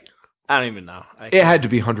be like, I don't even know. It had to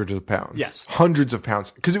be hundreds of pounds. Yes. Hundreds of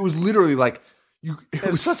pounds. Because it was literally like, it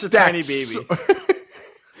was such a stacked tiny baby.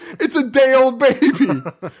 It's a day-old baby.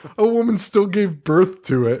 A woman still gave birth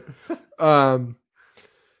to it. And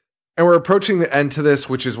we're approaching the end to this,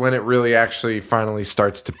 which is when it really actually finally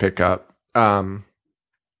starts to pick up.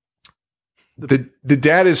 The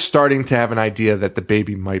dad is starting to have an idea that the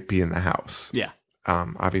baby might be in the house. Yeah.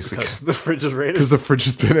 Obviously. Because the fridge is raided. Because the fridge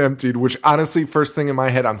has been emptied, which honestly, first thing in my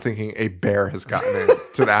head, I'm thinking a bear has gotten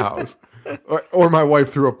into the house. Or my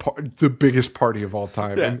wife threw the biggest party of all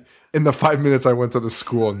time. Yeah. And in the 5 minutes I went to the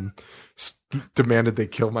school and demanded they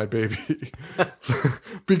kill my baby.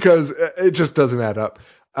 Because it just doesn't add up.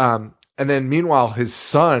 And then meanwhile, his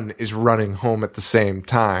son is running home at the same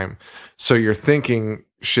time. So you're thinking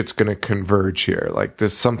shit's going to converge here. Like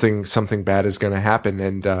there's something bad is going to happen.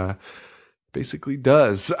 And, basically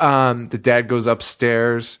does. The dad goes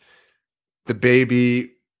upstairs. The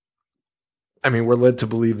baby, I mean, we're led to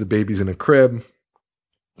believe the baby's in a crib.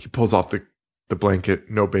 He pulls off the blanket,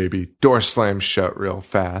 no baby. Door slams shut real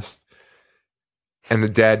fast. And the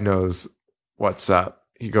dad knows what's up.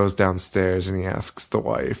 He goes downstairs and he asks the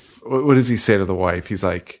wife, what does he say to the wife? He's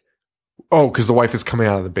like, oh, because the wife is coming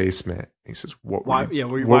out of the basement. He says, what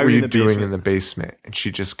were you doing in the basement? And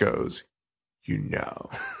she just goes, you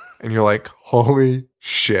know. And you're like, holy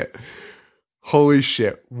shit. Holy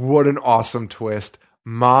shit. What an awesome twist.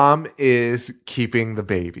 Mom is keeping the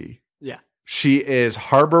baby. Yeah. She is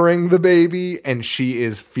harboring the baby and she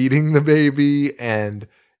is feeding the baby. And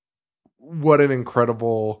what an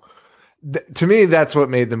incredible... to me, that's what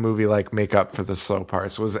made the movie like make up for the slow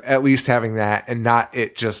parts, was at least having that and not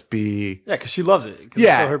it just be... Yeah, because she loves it. It's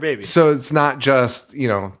still her baby. So it's not just,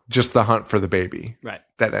 just the hunt for the baby. Right.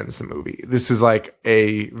 That ends the movie. This is like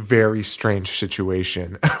a very strange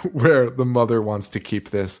situation where the mother wants to keep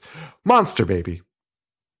this monster baby.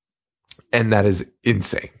 And that is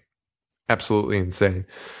insane. Absolutely insane.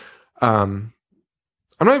 I'm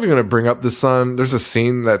not even going to bring up the son. There's a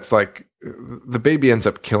scene that's like the baby ends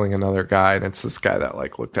up killing another guy, and it's this guy that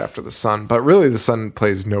like looked after the son. But really, the son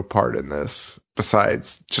plays no part in this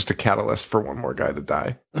besides just a catalyst for one more guy to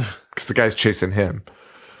die because the guy's chasing him.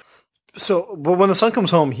 So, but when the son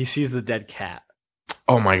comes home, he sees the dead cat.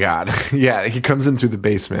 Oh my God. Yeah, he comes in through the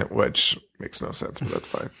basement, which makes no sense, but that's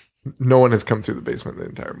fine. No one has come through the basement the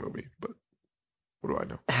entire movie, but what do I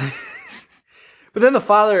know? But then the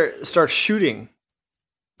father starts shooting,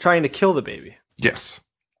 trying to kill the baby. Yes.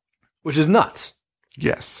 Which is nuts.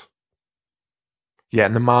 Yes. Yeah,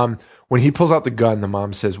 and the mom, when he pulls out the gun, the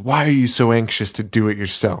mom says, why are you so anxious to do it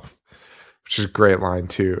yourself? Which is a great line,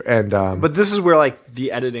 too. And but this is where, like,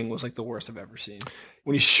 the editing was, like, the worst I've ever seen.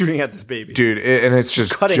 When he's shooting at this baby. Dude, and it's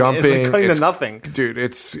just cutting, jumping. It's like cutting to nothing. Dude,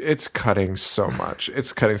 it's cutting so much.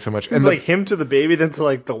 It's cutting so much. And like him to the baby, then to,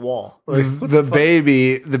 like, the wall. Like,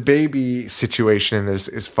 the baby situation in this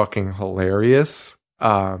is fucking hilarious.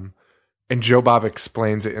 And Joe Bob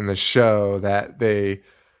explains it in the show that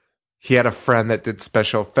he had a friend that did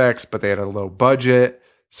special effects, but they had a low budget.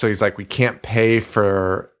 So he's like, we can't pay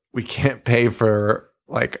for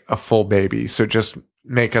like a full baby. So just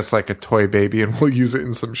make us like a toy baby and we'll use it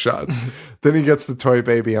in some shots. Then he gets the toy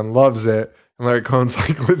baby and loves it. And Larry Cohen's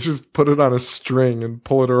like, let's just put it on a string and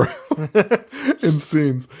pull it around in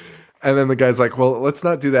scenes. And then the guy's like, well, let's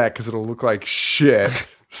not do that because it'll look like shit.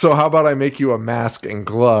 So how about I make you a mask and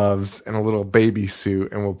gloves and a little baby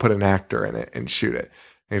suit and we'll put an actor in it and shoot it.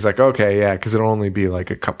 And he's like, okay, yeah, because it'll only be like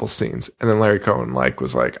a couple scenes. And then Larry Cohen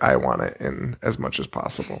was like, I want it in as much as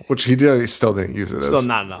possible, which he did. He still didn't use it. Still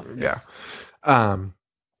not enough. Yeah.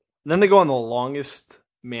 Then they go on the longest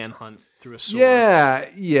manhunt through a sewer.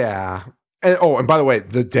 Yeah. And by the way,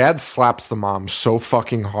 the dad slaps the mom so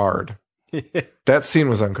fucking hard. That scene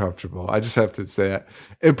was uncomfortable. I just have to say that.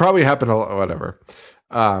 It probably happened a lot, whatever.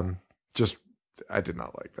 I did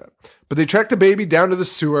not like that. But they track the baby down to the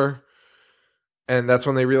sewer. And that's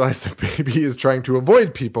when they realize the baby is trying to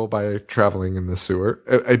avoid people by traveling in the sewer.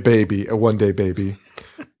 A one-day baby.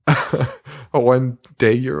 A 1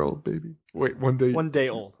 day year old baby. Wait, 1 day. 1 day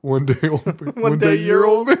old. 1 day old. One day year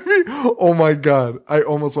old baby. Oh my God. I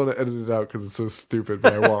almost want to edit it out because it's so stupid,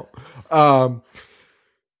 but I won't.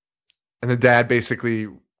 And the dad basically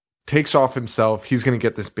takes off himself. He's going to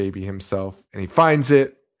get this baby himself. And he finds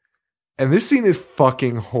it. And this scene is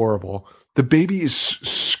fucking horrible. The baby is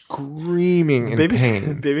screaming in pain.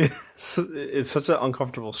 The baby is such an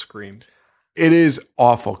uncomfortable scream. It is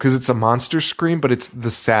awful because it's a monster scream, but it's the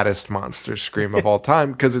saddest monster scream of all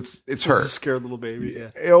time because it's her. It's a scared little baby.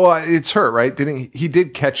 Yeah. Well, it's her, right? He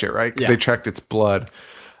did catch it, right? Because they checked its blood.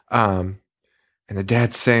 And the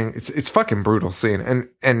dad's saying it's fucking brutal scene.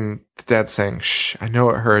 And the dad's saying, "Shh, I know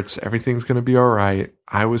it hurts. Everything's gonna be all right.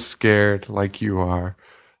 I was scared like you are."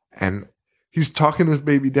 And he's talking this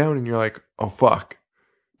baby down, and you're like, "Oh fuck,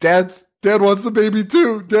 Dad wants the baby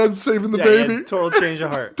too. Dad's saving the baby." Yeah, total change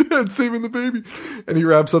of heart. Dad's saving the baby, and he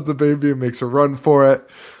wraps up the baby and makes a run for it.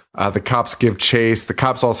 The cops give chase. The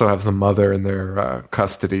cops also have the mother in their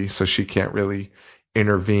custody, so she can't really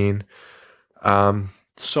intervene.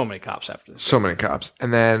 So many cops after this. So many cops,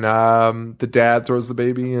 and then the dad throws the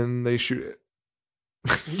baby, and they shoot it.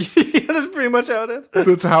 Yeah, that's pretty much how it ends.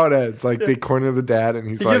 That's how it ends. Like they corner the dad, and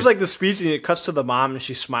he gives like the speech, and it cuts to the mom, and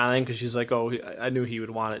she's smiling because she's like, "Oh, I knew he would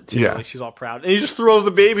want it too." Yeah. Like she's all proud, and he just throws the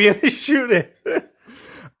baby, and they shoot it.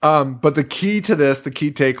 But the key to this, the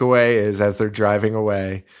key takeaway is as they're driving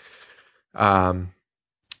away, the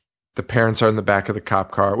parents are in the back of the cop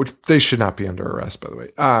car, which they should not be under arrest, by the way.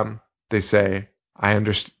 They say, "I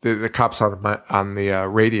understand." The cops on the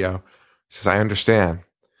radio says, "I understand.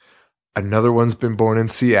 Another one's been born in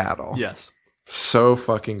Seattle." Yes. So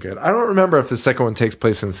fucking good. I don't remember if the second one takes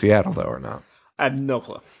place in Seattle though or not. I have no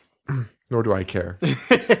clue. Nor do I care.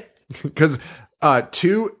 Because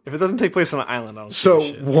two. If it doesn't take place on an island, I don't. So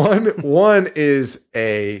give a shit. one is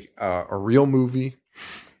a real movie,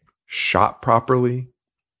 shot properly.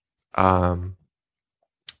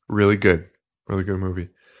 Really good movie.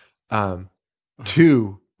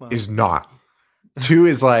 Two is not. Two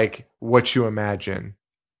is like what you imagine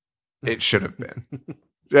it should have been.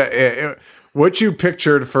 What you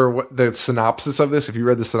pictured for the synopsis of this, if you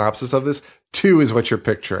read the synopsis of this, two is what you're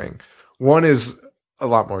picturing. One is a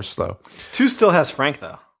lot more slow. Two still has Frank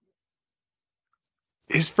though.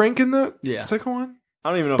 Is Frank in the Yeah. second one? I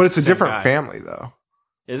don't even know. But if it's a the same different guy. family though.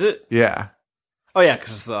 Is it? Yeah. Oh yeah,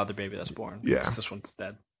 because it's the other baby that's born. Yeah. 'Cause this one's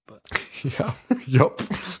dead. But Yeah. Yup.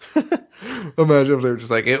 Imagine if they were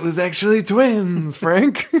just like, it was actually twins,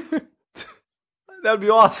 Frank. that would be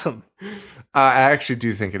awesome. I actually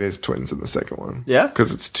do think it is twins in the second one. Yeah.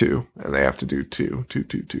 Because it's two, and they have to do two.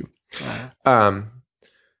 Uh-huh.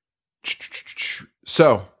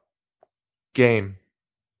 So, game.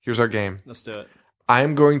 Here's our game. Let's do it.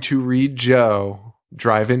 I'm going to read Joe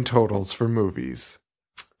drive-in totals for movies,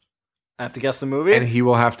 I have to guess the movie. and he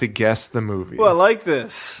will have to guess the movie. Well, I like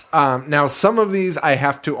this. Now, some of these I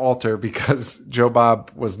have to alter because Joe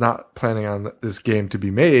Bob was not planning on this game to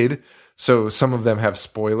be made. So some of them have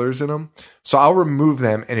spoilers in them. So I'll remove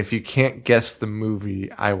them. And if you can't guess the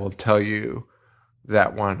movie, I will tell you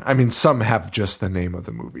that one. I mean, some have just the name of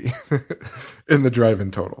the movie in the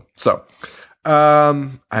drive-in total. So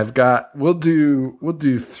we'll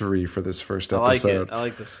do 3 for this first episode. I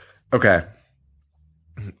like this. Okay.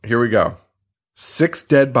 Here we go. 6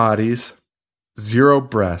 dead bodies, 0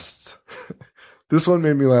 breasts. This one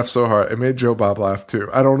made me laugh so hard. It made Joe Bob laugh too.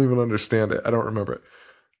 I don't even understand it. I don't remember it.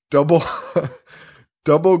 Double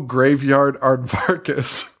graveyard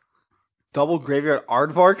aardvarkus. Double graveyard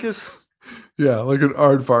aardvarkus? Yeah, like an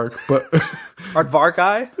aardvark, but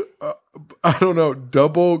Aardvark-eye? I don't know.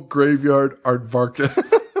 Double graveyard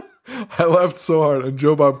aardvarkus. I laughed so hard, and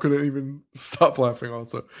Joe Bob couldn't even stop laughing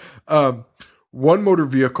also. 1 motor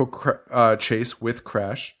vehicle chase with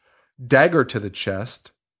crash, dagger to the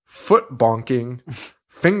chest, foot bonking,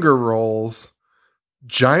 finger rolls,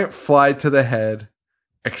 giant fly to the head,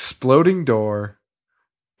 exploding door,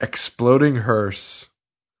 exploding hearse,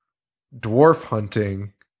 dwarf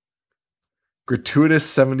hunting, gratuitous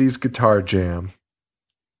 70s guitar jam,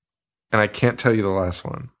 and I can't tell you the last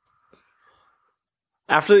one.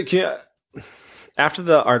 After the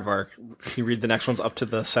aardvark, can you read the next ones up to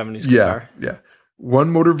the 70s guitar? Yeah.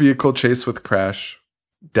 1 motor vehicle chase with crash,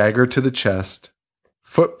 dagger to the chest,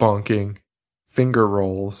 foot bonking, finger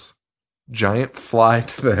rolls, giant fly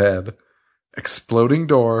to the head, exploding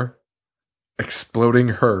door, exploding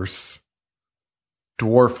hearse,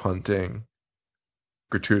 dwarf hunting,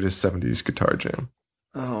 gratuitous 70s guitar jam.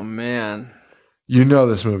 Oh, man. You know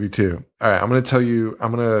this movie too. All right, I'm going to tell you, I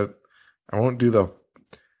won't do the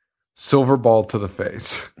silver ball to the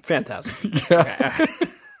face. Fantastic. Yeah. Okay.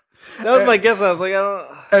 That was my guess. I was like, I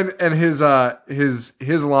don't. And his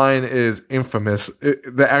line is infamous.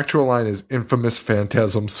 The actual line is infamous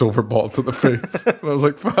phantasm silver ball to the face. And I was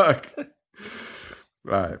like, fuck. All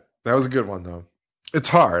right. That was a good one though. It's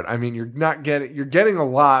hard. I mean, you're getting a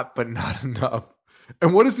lot, but not enough.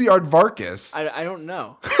 And what is the aardvarkus? I don't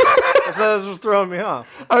know. That's what's throwing me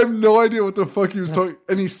off. I have no idea what the fuck he was talking.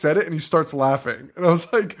 And he said it and he starts laughing. And I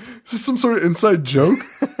was like, is this some sort of inside joke?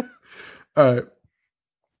 All right.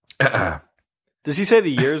 Does he say the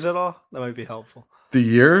years at all? That might be helpful. The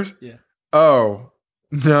years? Yeah. Oh,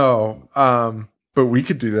 no. But we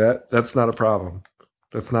could do that. That's not a problem.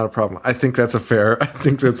 I think that's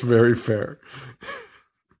very fair.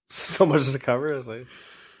 So much to cover. I was like,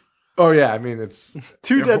 Oh yeah, I mean it's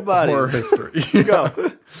 2 dead bodies. Horror history. Go.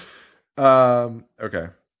 Okay.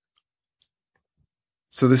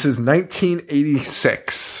 So this is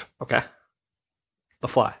 1986. Okay. The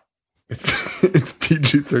Fly. It's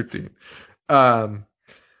PG-13.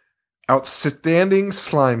 Outstanding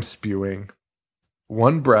slime spewing.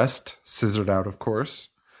 1 breast, scissored out, of course.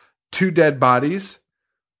 2 dead bodies.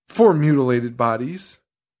 4 mutilated bodies.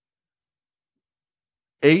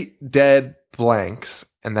 8 dead blanks,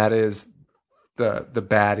 and that is the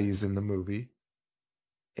baddies in the movie.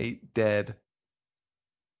 8 dead.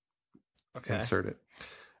 Okay. Insert it.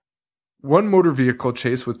 1 motor vehicle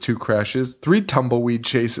chase with 2 crashes, 3 tumbleweed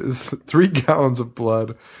chases, 3 gallons of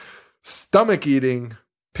blood, stomach eating,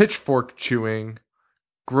 pitchfork chewing,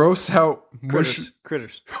 gross out mush.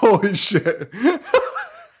 Critters. Holy shit.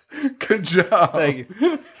 Good job. Thank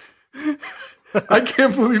you. I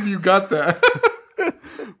can't believe you got that.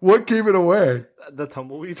 What gave it away? The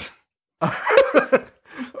tumbleweeds.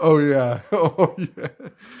 Oh yeah. Oh yeah.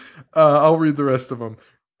 I'll read the rest of them.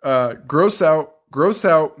 Gross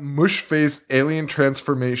out, mush face alien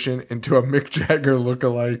transformation into a Mick Jagger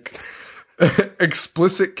lookalike.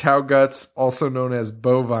 Explicit cow guts, also known as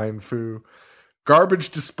bovine foo. Garbage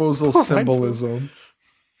disposal symbolism.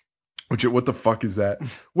 What the fuck is that?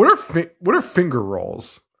 What are finger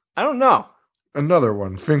rolls? I don't know. Another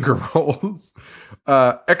one, finger rolls.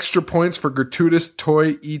 Extra points for gratuitous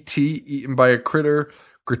toy ET eaten by a critter.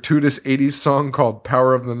 Gratuitous 80s song called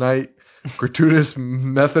Power of the Night. Gratuitous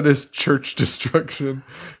Methodist church destruction.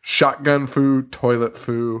 Shotgun foo, toilet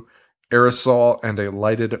foo, aerosol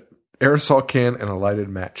can and a lighted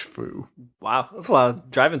match foo. Wow, that's a lot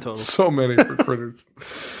of driving totals. So many for critters.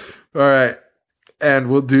 All right. And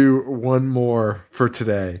we'll do one more for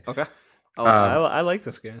today. Okay. I like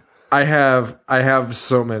this game. I have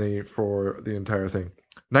so many for the entire thing.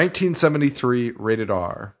 1973 rated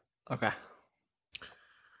R. Okay.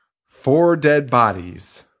 4 dead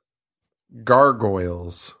bodies.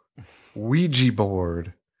 Gargoyles. Ouija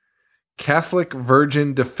board. Catholic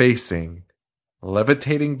virgin defacing.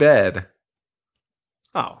 Levitating bed.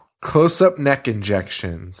 Oh. Close-up neck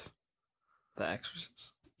injections. The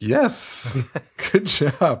Exorcist. Yes. Good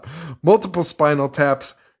job. Multiple spinal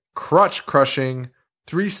taps. Crotch crushing.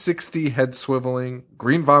 360 head swiveling.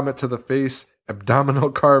 Green vomit to the face. Abdominal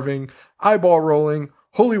carving. Eyeball rolling.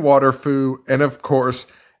 Holy water foo. And of course,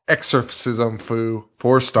 exorcism foo.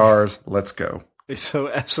 4 stars. Let's go. So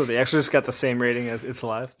the Exorcist got the same rating as It's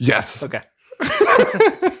Alive? Yes. Okay.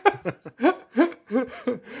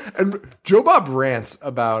 And Joe Bob rants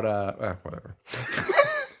about whatever.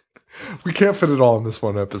 We can't fit it all in this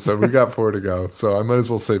one episode. We got 4 to go, so I might as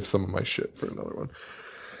well save some of my shit for another one.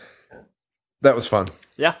 That was fun.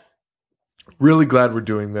 Yeah. Really glad we're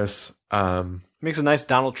doing this. Makes a nice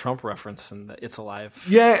Donald Trump reference in the It's Alive.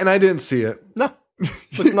 Yeah, and I didn't see it. No.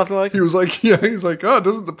 Looks nothing like He was like, he's like, oh,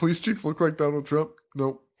 doesn't the police chief look like Donald Trump?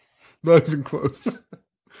 Nope. Not even close.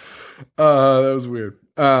 That was weird.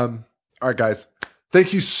 All right, guys.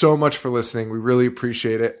 Thank you so much for listening. We really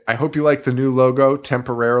appreciate it. I hope you like the new logo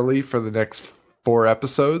temporarily for the next 4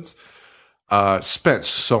 episodes. Spent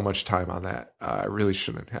so much time on that. I really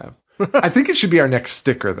shouldn't have. I think it should be our next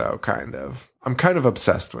sticker, though, kind of. I'm kind of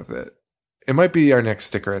obsessed with it. It might be our next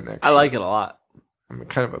sticker at next. I like it a lot. I'm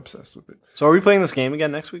kind of obsessed with it. So are we playing this game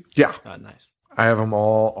again next week? Yeah. Oh, nice. I have them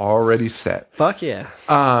all already set. Fuck yeah.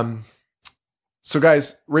 So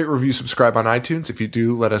guys, rate, review, subscribe on iTunes. If you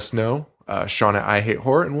do, let us know. Sean at I Hate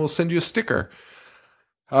Horror, and we'll send you a sticker.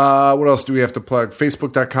 What else do we have to plug?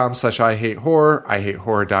 Facebook.com/IHateHorror,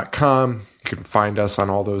 IHateHorror.com. You can find us on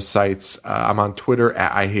all those sites. I'm on Twitter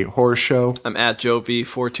at I Hate Horror Show. I'm at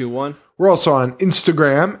JoeV421. We're also on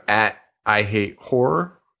Instagram at I Hate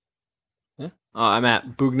Horror. Yeah. I'm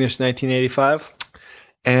at Boognish1985.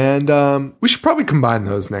 And we should probably combine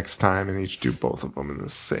those next time and each do both of them in the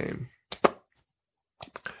same.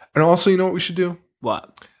 And also, you know what we should do?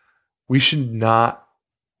 What? We should not...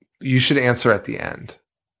 You should answer at the end.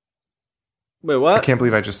 Wait, what? I can't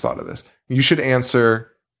believe I just thought of this. You should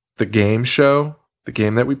answer the game show, the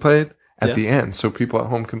game that we played, at the end so people at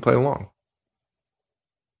home can play along.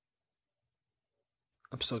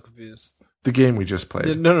 I'm so confused. The game we just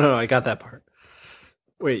played. No, I got that part.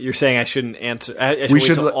 Wait, you're saying I shouldn't answer? I should wait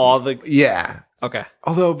till all the... Yeah. Okay.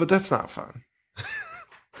 Although, but that's not fun.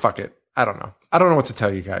 Fuck it. I don't know. I don't know what to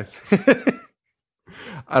tell you guys.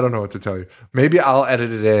 I don't know what to tell you. Maybe I'll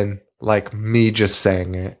edit it in like me just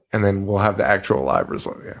saying it, and then we'll have the actual live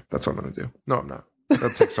result. Yeah, that's what I'm going to do. No, I'm not.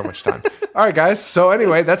 That'll take so much time. All right, guys. So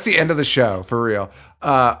anyway, that's the end of the show, for real.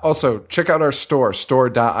 Also, check out our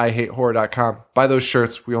store.ihatehorror.com. Buy those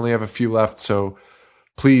shirts. We only have a few left, so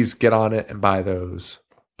please get on it and buy those.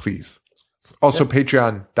 Please. Also,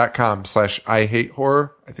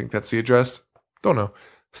 patreon.com/ihatehorror. I think that's the address. Don't know.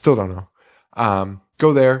 Still don't know.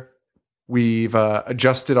 Go there. We've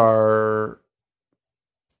adjusted our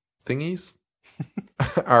thingies,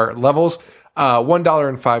 our levels. $1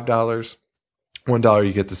 and $5. $1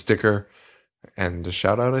 you get the sticker and a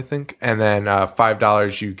shout out, I think, and then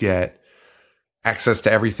 $5 you get access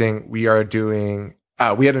to everything. We are doing.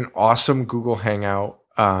 We had an awesome Google Hangout.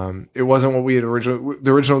 It wasn't what we had originally.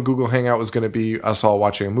 The original Google Hangout was going to be us all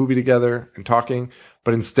watching a movie together and talking,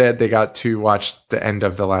 but instead they got to watch the end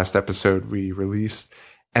of the last episode we released.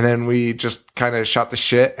 And then we just kind of shot the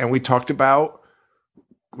shit and we talked about,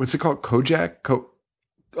 what's it called? Kolchak?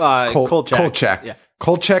 Kolchak. Yeah.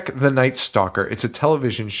 Kolchak the Night Stalker. It's a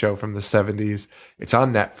television show from the 70s. It's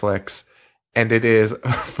on Netflix and it is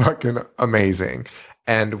fucking amazing.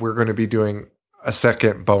 And we're going to be doing a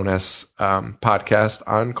second bonus podcast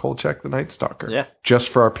on Cold Check the Night Stalker. Yeah. Just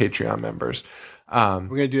for our Patreon members. We're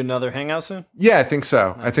going to do another hangout soon? Yeah, I think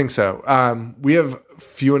so. We have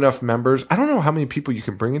few enough members. I don't know how many people you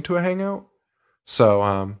can bring into a hangout.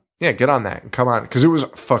 So, yeah, get on that and come on. Because it was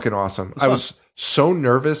fucking awesome. I was so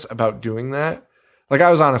nervous about doing that. Like, I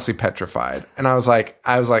was honestly petrified. And I was like,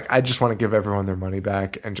 I just want to give everyone their money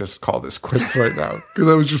back and just call this quits right now. Because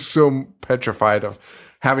I was just so petrified of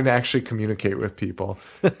having to actually communicate with people.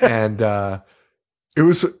 And it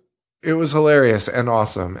was hilarious and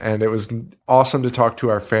awesome. And it was awesome to talk to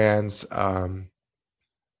our fans. Yeah,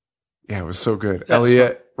 it was so good. Yeah,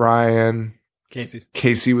 Elliot, Ryan,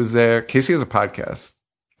 Casey was there. Casey has a podcast.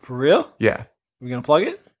 For real? Yeah. We going to plug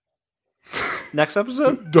it? Next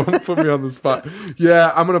episode? Don't put me on the spot.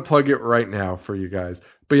 Yeah, I'm going to plug it right now for you guys.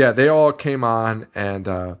 But yeah, they all came on and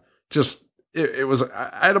it was,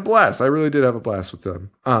 I had a blast. I really did have a blast with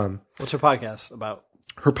them. What's her podcast about?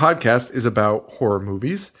 Her podcast is about horror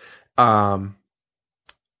movies. You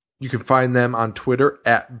can find them on Twitter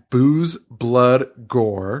at Booze, Blood,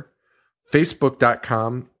 Gore,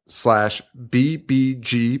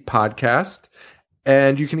 Facebook.com/BBG podcast.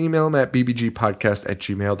 And you can email them at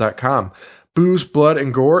bbgpodcast@gmail.com. Booze, Blood,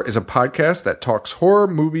 and Gore is a podcast that talks horror,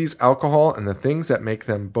 movies, alcohol, and the things that make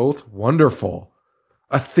them both wonderful.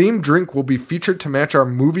 A themed drink will be featured to match our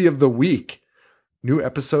movie of the week. New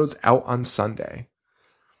episodes out on Sunday.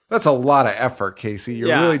 That's a lot of effort, Casey.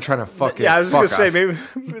 You're really trying to fucking I was just going to say, maybe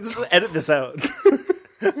edit this out.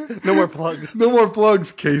 No more plugs. No more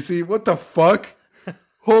plugs, Casey. What the fuck?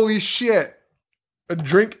 Holy shit. A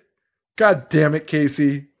drink. God damn it,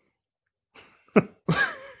 Casey.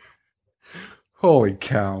 Holy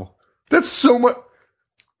cow. That's so much.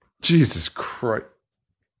 Jesus Christ.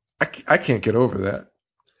 I can't get over that.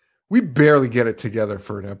 We barely get it together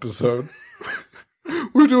for an episode.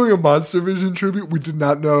 We're doing a Monstervision tribute. We did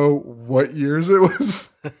not know what years it was.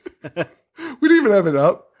 We didn't even have it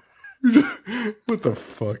up. What the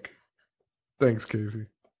fuck? Thanks, Casey.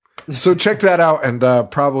 So check that out and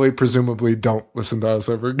presumably don't listen to us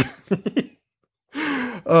ever again.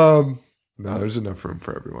 No, there's enough room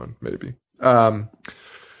for everyone, maybe.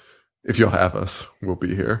 If you'll have us, we'll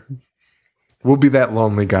be here. We'll be that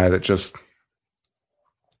lonely guy that just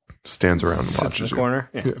stands around and watches in the corner.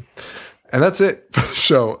 Yeah. And that's it for the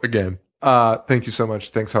show again. Thank you so much.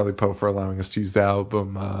 Thanks, Harley Poe, for allowing us to use the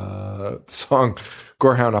album, the song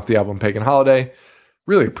Gorehound off the album Pagan Holiday.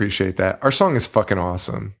 Really appreciate that. Our song is fucking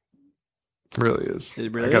awesome. It really is.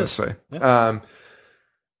 It really I gotta is. say. Yeah. And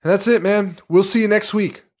that's it, man. We'll see you next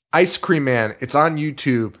week. Ice Cream Man. It's on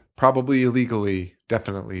YouTube. Probably illegally.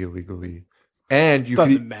 Definitely illegally. And you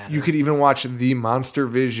could even watch the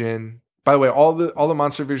Monstervision. By the way, all the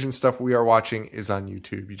Monstervision stuff we are watching is on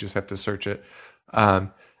YouTube. You just have to search it.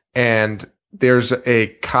 And there's a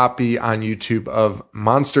copy on YouTube of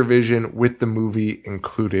Monstervision with the movie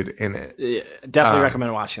included in it. Yeah, definitely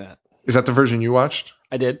recommend watching that. Is that the version you watched?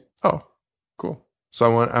 I did. Oh, cool. So I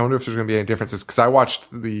wonder if there's going to be any differences because I watched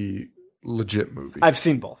the legit movie. I've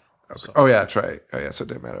seen both. Okay. So. Oh, yeah, that's right. Oh, yeah, so it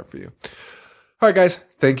didn't matter for you. All right, guys.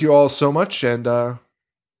 Thank you all so much. And, yeah.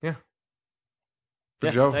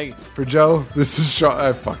 For Joe, this is Sean.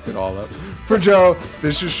 I fucked it all up. For Joe,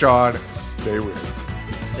 this is Sean. Stay weird.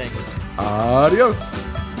 Thank you. Adios.